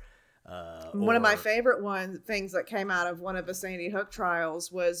Infowars.com.store. One of my favorite things that came out of one of the Sandy Hook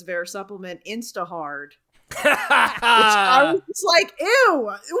trials was their supplement Instahard. Which I was just like,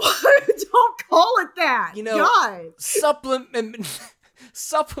 ew, don't call it that. God.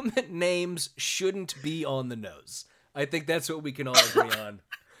 Supplement names shouldn't be on the nose. I think that's what we can all agree on.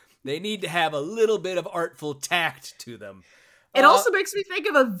 They need to have a little bit of artful tact to them. It also makes me think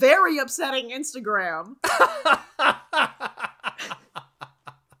of a very upsetting Instagram.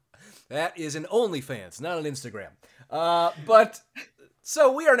 That is an OnlyFans, not an Instagram. But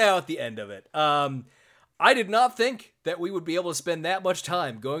so we are now at the end of it. I did not think that we would be able to spend that much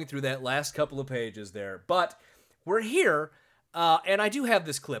time going through that last couple of pages there, but we're here, and I do have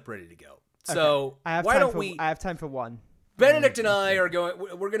this clip ready to go. So I have time for one. Benedict and I we're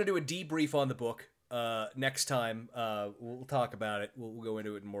going to do a debrief on the book next time. We'll talk about it. We'll go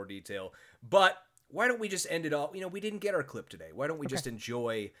into it in more detail. But why don't we just end it off? We didn't get our clip today. Why don't we just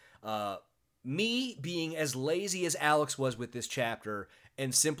enjoy me being as lazy as Alex was with this chapter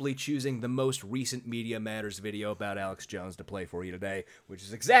and simply choosing the most recent Media Matters video about Alex Jones to play for you today, which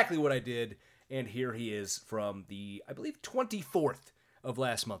is exactly what I did. And here he is from the, I believe, 24th of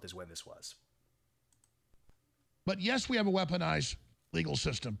last month is when this was. But yes, we have a weaponized legal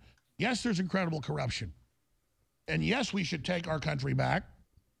system. Yes, there's incredible corruption. And yes, we should take our country back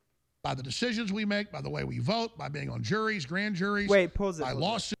by the decisions we make, by the way we vote, by being on juries, grand juries. Wait, pause it. By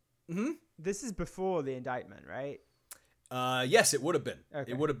lawsuits. Mm-hmm. This is before the indictment, right? Yes, it would have been.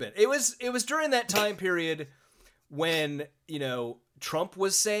 Okay. It would have been. It was during that time period when, Trump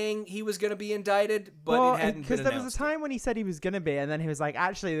was saying he was going to be indicted, but it hadn't been announced. Because there was a time when he said he was going to be, and then he was like,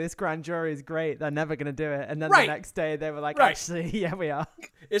 actually, this grand jury is great. They're never going to do it. And then the next day, they were like, actually, yeah, we are.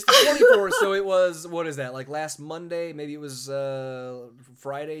 It's the 24th, so it was, what is that, like last Monday? Maybe it was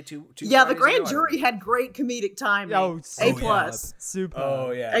Friday, two Yeah, Fridays the grand ago? jury had great comedic timing. A+. Yeah. Super.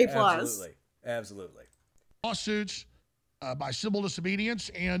 Oh, yeah. A+. Absolutely. Lawsuits by civil disobedience,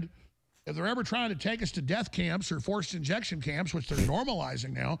 and if they're ever trying to take us to death camps or forced injection camps, which they're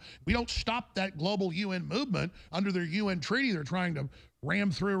normalizing now, we don't stop that global UN movement under their UN treaty they're trying to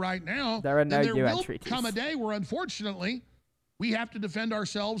ram through right now. There are no then there UN will treaties. come a day where, unfortunately, we have to defend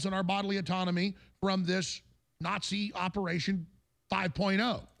ourselves and our bodily autonomy from this Nazi Operation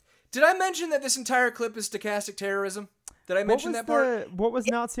 5.0. Did I mention that this entire clip is stochastic terrorism? Did I mention that part? What was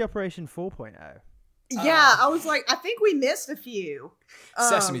Nazi Operation 4.0? Yeah, I was like, I think we missed a few.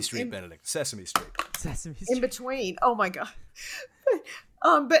 Sesame Street, Benedict. Sesame Street. Sesame Street. In between. Oh my God.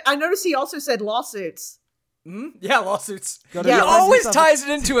 But I noticed he also said lawsuits. Mm-hmm. Yeah, lawsuits. Yeah, he always ties it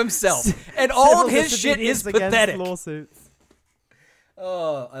into himself. And all of his shit is pathetic. Lawsuits.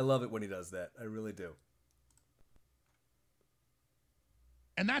 Oh, I love it when he does that. I really do.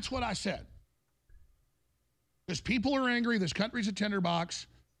 And that's what I said. Because people are angry. This country's a tinderbox.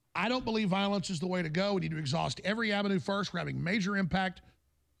 I don't believe violence is the way to go. We need to exhaust every avenue first. We're having major impact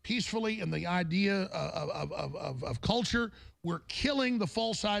peacefully in the idea of culture. We're killing the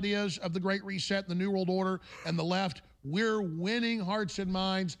false ideas of the Great Reset, the New World Order, and the left. We're winning hearts and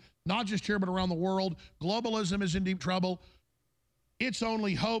minds, not just here, but around the world. Globalism is in deep trouble. Its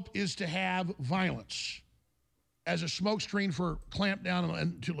only hope is to have violence as a smokescreen for clampdown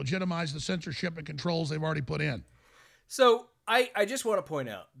and to legitimize the censorship and controls they've already put in. So I just want to point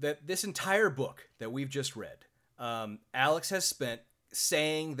out that this entire book that we've just read, Alex has spent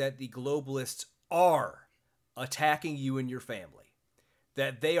saying that the globalists are attacking you and your family,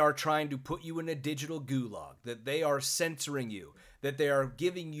 that they are trying to put you in a digital gulag, that they are censoring you, that they are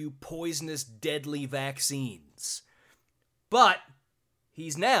giving you poisonous, deadly vaccines. But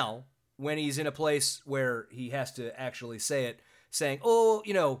he's now, when he's in a place where he has to actually say it, saying,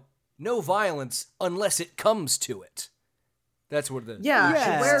 no violence unless it comes to it. That's what the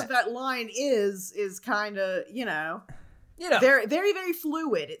where that line is kind of very very very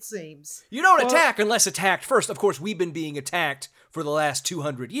fluid. It seems you don't attack unless attacked first. Of course, we've been being attacked for the last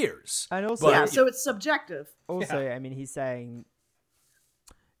 200 years, and also so it's subjective. Also, I mean, he's saying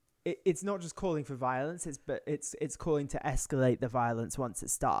it's not just calling for violence; it's calling to escalate the violence once it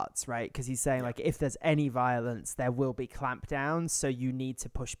starts, right? Because he's saying like if there's any violence, there will be clampdowns, so you need to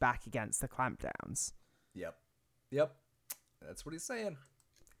push back against the clampdowns. Yep. That's what he's saying.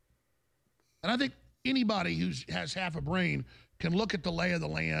 And I think anybody who has half a brain can look at the lay of the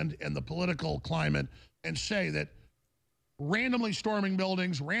land and the political climate and say that randomly storming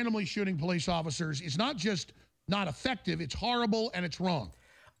buildings, randomly shooting police officers is not just not effective, it's horrible and it's wrong.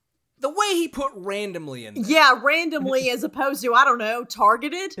 The way he put randomly in there. Yeah, randomly as opposed to, I don't know,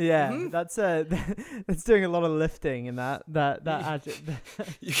 targeted. Yeah, that's doing a lot of lifting in that adjective.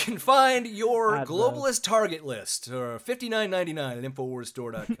 You can find your globalist target list or $59.99 at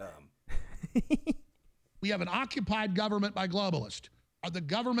InfoWarsStore.com. We have an occupied government by globalists. The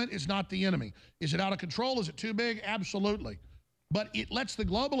government is not the enemy. Is it out of control? Is it too big? Absolutely. But it lets the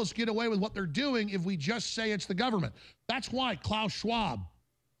globalists get away with what they're doing if we just say it's the government. That's why Klaus Schwab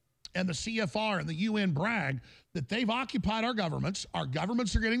and the CFR and the UN brag that they've occupied our governments are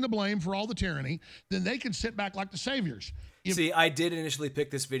getting the blame for all the tyranny, then they can sit back like the saviors. See, I did initially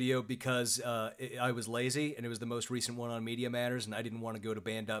pick this video because I was lazy, and it was the most recent one on Media Matters, and I didn't want to go to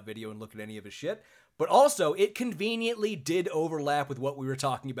Band.video and look at any of his shit. But also, it conveniently did overlap with what we were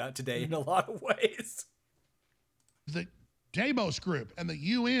talking about today in a lot of ways. The Davos Group and the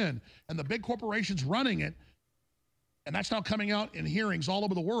UN and the big corporations running it, and that's now coming out in hearings all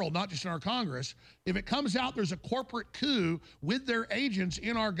over the world, not just in our Congress. If it comes out there's a corporate coup with their agents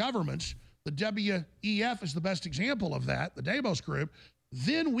in our governments, the WEF is the best example of that, the Davos Group,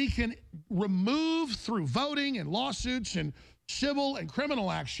 then we can remove through voting and lawsuits and civil and criminal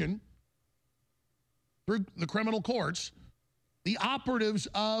action through the criminal courts, the operatives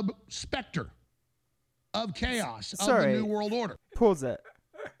of Spectre, of chaos, of the New World Order. Pause it.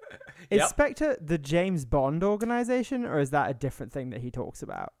 Is Spectre the James Bond organization, or is that a different thing that he talks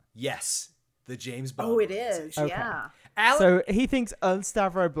about? Yes, the James Bond. Oh, it is. Okay. Yeah. So he thinks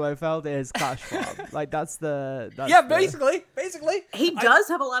Stavro Blofeld is Klaus Schwab. Like that's basically. He does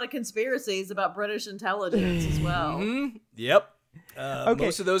have a lot of conspiracies about British intelligence as well. Mm-hmm. Yep.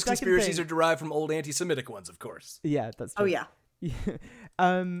 Most of those conspiracies are derived from old anti-Semitic ones, of course. Yeah, that's true. Oh yeah.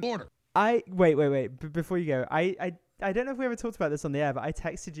 Order. Wait. Before you go, I don't know if we ever talked about this on the air, but I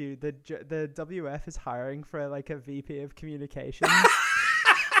texted you the WF is hiring for like a VP of communications.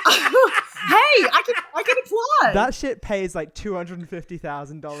 Hey, I can apply. That shit pays like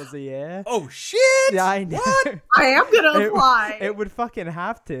 $250,000 a year. Oh shit! Yeah, I know. What? I am gonna apply. It would fucking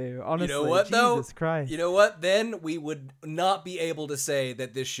have to, honestly. You know what, Jesus Christ. You know what? Then we would not be able to say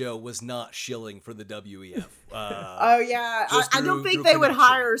that this show was not shilling for the WEF. Oh yeah, I don't think they would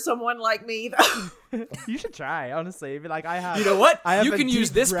hire someone like me though. You should try, honestly. Like I have. You know what? I have You a can use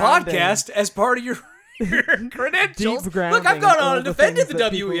deep this grounding. podcast as part of your credentials. Deep Look, I've grounding gone in on all and the defended things the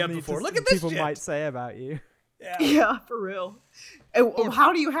that people WEF need before. to- Look at this people shit. might say about you. Yeah, for real.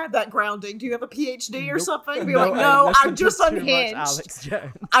 How do you have that grounding? Do you have a PhD or something? Be like, I no, listened I'm just to too much unhinged. Alex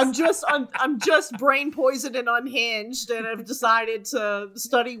Jones. I'm just brain poisoned and unhinged, and I've decided to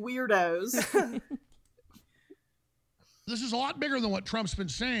study weirdos. This is a lot bigger than what Trump's been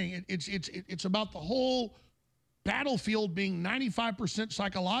saying. It's about the whole battlefield being 95%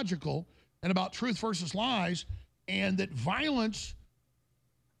 psychological and about truth versus lies, and that violence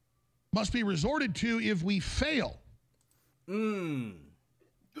must be resorted to if we fail.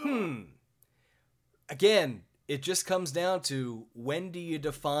 Again, it just comes down to when do you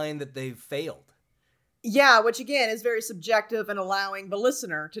define that they've failed? Yeah, which again is very subjective and allowing the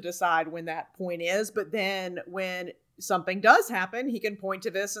listener to decide when that point is. But then when something does happen, he can point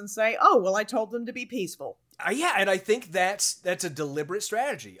to this and say, oh, well, I told them to be peaceful. Yeah, and I think that's a deliberate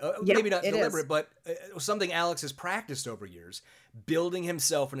strategy. Maybe not deliberate, but something Alex has practiced over years, building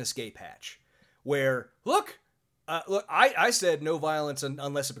himself an escape hatch. Where, look, I said no violence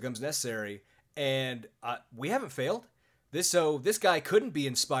unless it becomes necessary, and we haven't failed. This guy couldn't be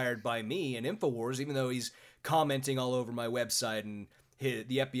inspired by me and InfoWars, even though he's commenting all over my website, and the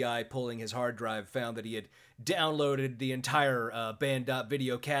FBI pulling his hard drive found that he had downloaded the entire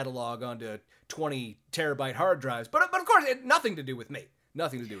Band.video catalog onto 20 terabyte hard drives. But of course, it had nothing to do with me.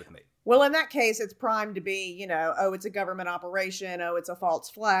 Nothing to do with me. Well, in that case, it's primed to be, oh, it's a government operation. Oh, it's a false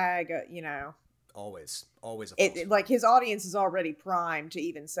flag, Always a false like his audience is already primed to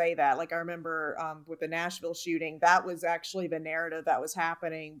even say that. Like I remember with the Nashville shooting, that was actually the narrative that was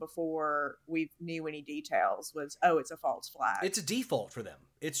happening before we knew any details was, oh, it's a false flag. It's a default for them.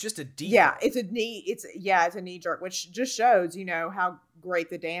 It's just a default. Yeah, it's a knee jerk, which just shows, how great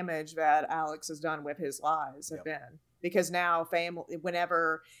the damage that Alex has done with his lies have been. Because now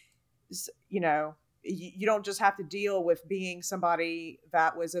whenever, you don't just have to deal with being somebody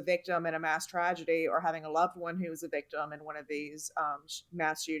that was a victim in a mass tragedy or having a loved one who was a victim in one of these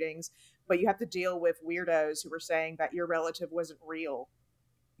mass shootings, but you have to deal with weirdos who are saying that your relative wasn't real.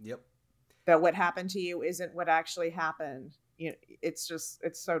 Yep. That what happened to you isn't what actually happened. It's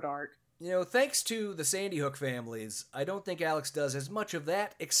so dark. You know, thanks to the Sandy Hook families, I don't think Alex does as much of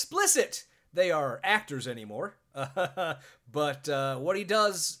that explicit. They are actors anymore. But what he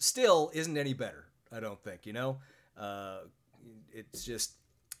does still isn't any better, I don't think, you know? It's just,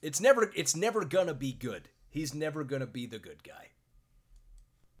 it's never gonna be good. He's never gonna be the good guy.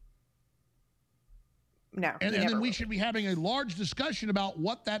 No. And then we should be having a large discussion about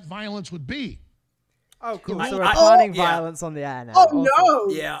what that violence would be. Oh, cool. So we're planning violence on the air now. Oh, no.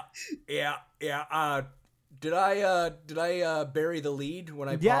 Yeah. Did I bury the lead when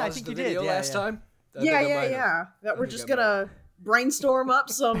I paused the video last time? Yeah. That we're just gonna brainstorm up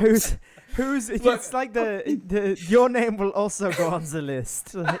some. Who's? It's like the your name will also go on the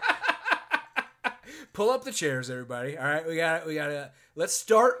list. Pull up the chairs, everybody. All right, we got. Let's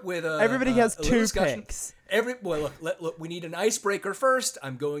start with everybody has two discussion. picks. Look, we need an icebreaker first.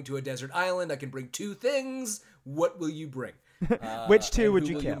 I'm going to a desert island. I can bring two things. What will you bring? Which two would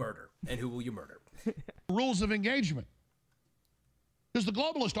you kill? kill? Murder? And who will you murder? Rules of engagement. Because the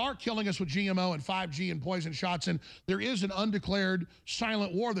globalists are killing us with GMO and 5G and poison shots, and there is an undeclared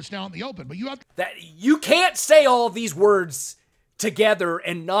silent war that's now in the open. But you can't say all of these words together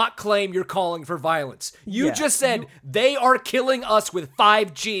and not claim you're calling for violence. You just said they are killing us with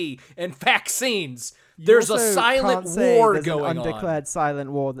 5G and vaccines. There's a silent war going on. There's an undeclared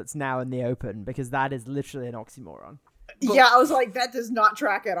silent war that's now in the open, because that is literally an oxymoron. Yeah, I was like, that does not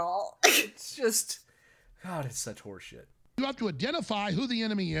track at all. It's just, God, it's such horseshit. You have to identify who the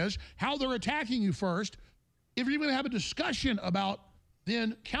enemy is, how they're attacking you first. If you're going to have a discussion about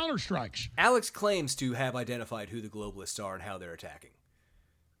then counterstrikes. Alex claims to have identified who the globalists are and how they're attacking.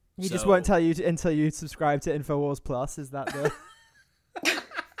 He just won't tell you until you subscribe to InfoWars Plus. Is that the...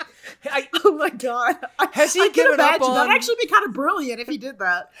 Oh my God. Has he given up on... That'd actually be kind of brilliant if he did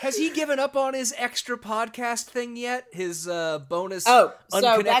that. Has he given up on his extra podcast thing yet? His bonus so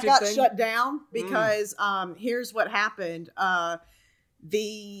unconnected that got thing? shut down because here's what happened.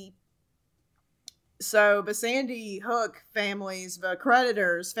 The Sandy Hook families, the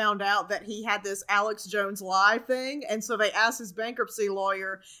creditors, found out that he had this Alex Jones Live thing. And so they asked his bankruptcy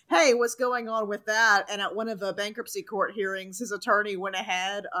lawyer, hey, what's going on with that? And at one of the bankruptcy court hearings, his attorney went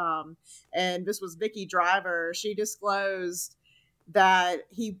ahead, and this was Vicky Driver. She disclosed that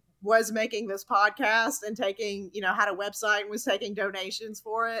he was making this podcast and taking, had a website and was taking donations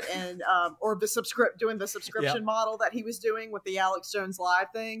for it, and or doing the subscription model that he was doing with the Alex Jones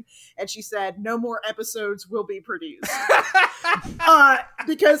Live thing. And she said no more episodes will be produced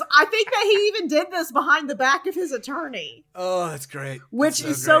because I think that he even did this behind the back of his attorney. Oh, that's great. Which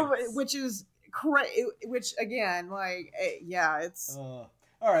again, it's all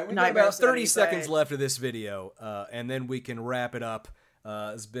right. We've got about 30 seconds left of this video, and then we can wrap it up.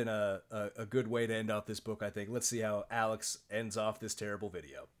 It's been a good way to end off this book, I think. Let's see how Alex ends off this terrible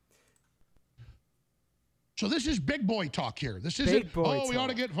video. So this is big boy talk here. This isn't, we ought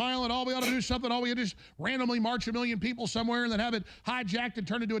to get violent, we ought to do something, we ought to just randomly march 1 million people somewhere and then have it hijacked and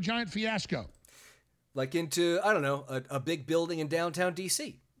turned into a giant fiasco. Like into, I don't know, a big building in downtown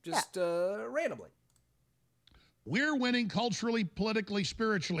D.C. Just randomly. We're winning culturally, politically,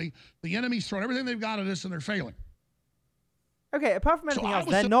 spiritually. The enemy's throwing everything they've got at us and they're failing. Okay, apart from anything else,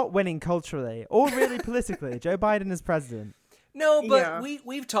 they're not winning culturally or really politically. Joe Biden is president. No, but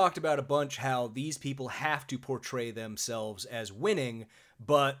we've talked about a bunch how these people have to portray themselves as winning,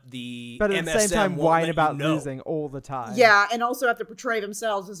 but at the same time whine about losing all the time. Yeah, and also have to portray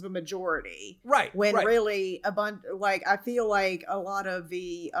themselves as the majority. Right. When really a bunch, I feel like a lot of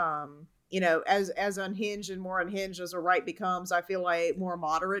the as unhinged and more unhinged as the right becomes, I feel like more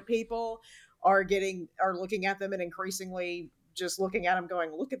moderate people are looking at them and increasingly just looking at them going,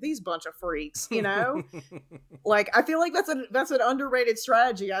 look at these bunch of freaks, I feel like that's an underrated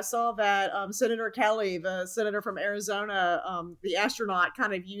strategy. I saw that Senator Kelly, the senator from Arizona, the astronaut,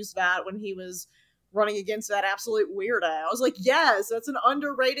 kind of used that when he was running against that absolute weirdo. I was like, yes, that's an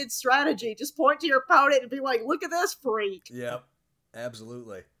underrated strategy. Just point to your opponent and be like, look at this freak. Yep,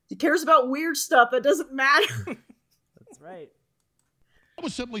 absolutely. He cares about weird stuff that doesn't matter. That's right. I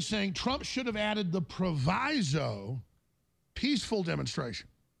was simply saying Trump should have added the proviso peaceful demonstration.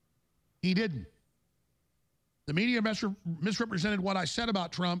 He didn't. The media misrepresented what I said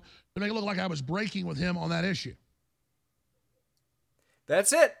about Trump to make it look like I was breaking with him on that issue.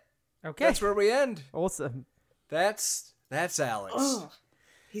 That's it. Okay. That's where we end. Awesome. That's Alex. Oh,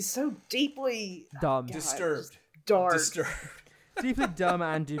 he's so deeply dumb. Disturbed. Dark. Disturbed. Deeply dumb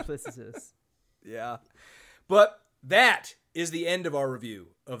and duplicitous. Yeah. But that is the end of our review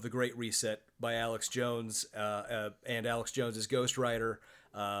of The Great Reset by Alex Jones and Alex Jones's ghostwriter,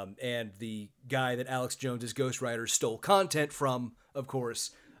 and the guy that Alex Jones's ghostwriter stole content from, of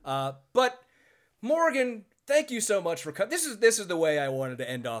course, But Morgan, thank you so much for coming. This is the way I wanted to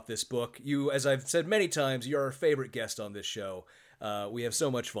end off this book. You, as I've said many times, you're our favorite guest on this show. We have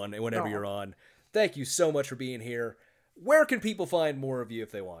so much fun whenever you're on. Thank you so much for being here. Where can people find more of you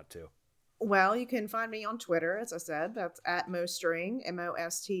if they want to? Well, you can find me on Twitter, as I said. That's at Mostring,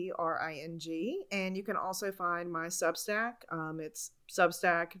 MOSTRING. And you can also find my Substack. It's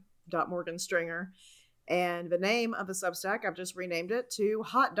substack.morganstringer. And the name of the Substack, I've just renamed it to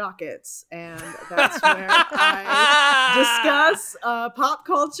Hot Dockets. And that's where I discuss pop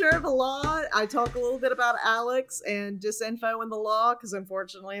culture, the law. I talk a little bit about Alex and disinfo in the law, because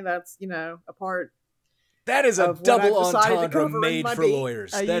unfortunately that's, a part. That is a double entendre made for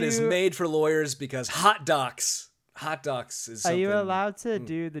lawyers. That is made for lawyers because hot docs is something. Are you allowed to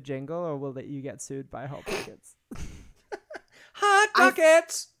do the jingle, or will you get sued by Hot Dockets? Hot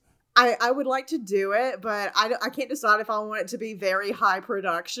Dockets! I would like to do it, but I can't decide if I want it to be very high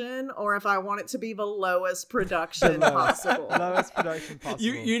production or if I want it to be the lowest production possible. Lowest production possible.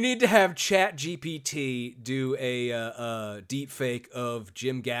 You need to have ChatGPT do a deep fake of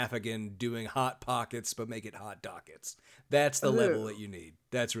Jim Gaffigan doing Hot Pockets, but make it Hot Dockets. That's the level that you need.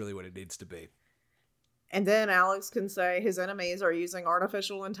 That's really what it needs to be. And then Alex can say his enemies are using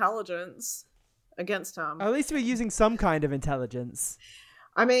artificial intelligence against him. At least we're using some kind of intelligence.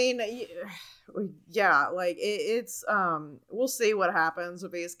 I mean, yeah, like it's we'll see what happens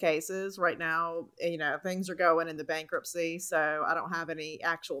with these cases. Right now, things are going into bankruptcy, so I don't have any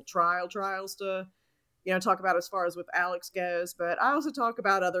actual trials to, talk about as far as with Alex goes. But I also talk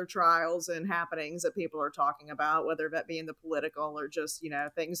about other trials and happenings that people are talking about, whether that be in the political or just,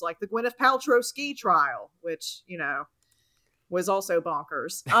 things like the Gwyneth Paltrow ski trial, which, was also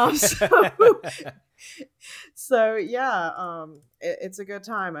bonkers. So yeah, it's a good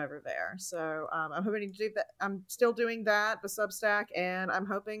time over there. So I'm hoping to do that. I'm still doing that, the Substack, and I'm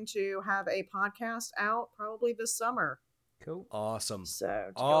hoping to have a podcast out probably this summer. Cool. Awesome.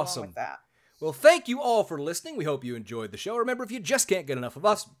 So awesome with that. Well, thank you all for listening. We hope you enjoyed the show. Remember, if you just can't get enough of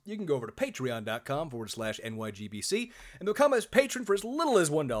us, you can go over to patreon.com/NYGBC and become a patron for as little as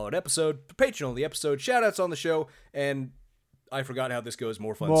 $1 an episode. Patreon-only episode, shout-outs on the show, and I forgot how this goes,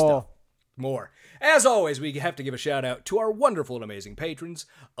 more fun stuff. More. As always, we have to give a shout out to our wonderful and amazing patrons.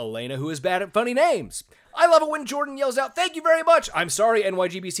 Elena, who is bad at funny names. I love it when Jordan yells out, "Thank you very much." I'm sorry,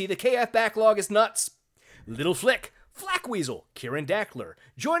 NYGBC, the KF backlog is nuts. Little Flick, Flackweasel, Kieran Dackler.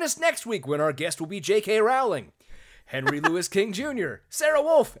 Join us next week when our guest will be J.K. Rowling. Henry Louis King Jr., Sarah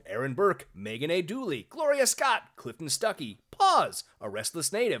Wolf, Aaron Burke, Megan A. Dooley, Gloria Scott, Clifton Stuckey, Pause, A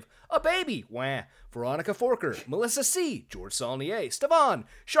Restless Native, A Baby, Wah, Veronica Forker, Melissa C., George Saulnier, Stavon,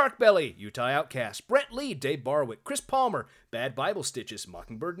 Shark Belly, Utah Outcast, Brett Lee, Dave Barwick, Chris Palmer, Bad Bible Stitches,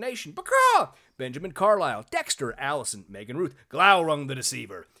 Mockingbird Nation, Bacraw, Benjamin Carlisle, Dexter, Allison, Megan Ruth, Glaurung the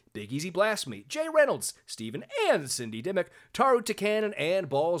Deceiver, Big Easy Blasphemy, Jay Reynolds, Stephen and Cindy Dimmick, Taru Takanen, and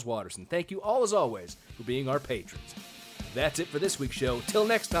Balls Watterson. Thank you all, as always, for being our patrons. That's it for this week's show. Till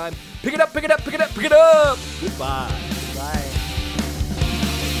next time, pick it up, pick it up, pick it up, pick it up! Goodbye. Bye.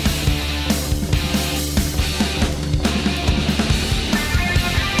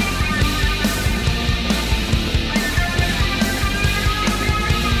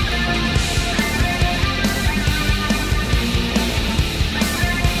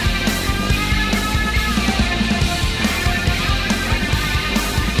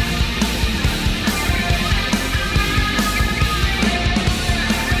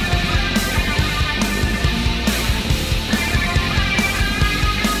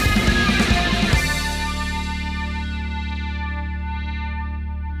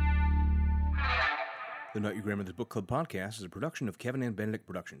 The Not Your Grandmother's Book Club podcast is a production of Kevin and Benedict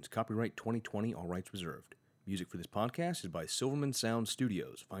Productions. Copyright 2020, all rights reserved. Music for this podcast is by Silverman Sound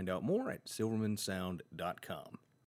Studios. Find out more at silvermansound.com.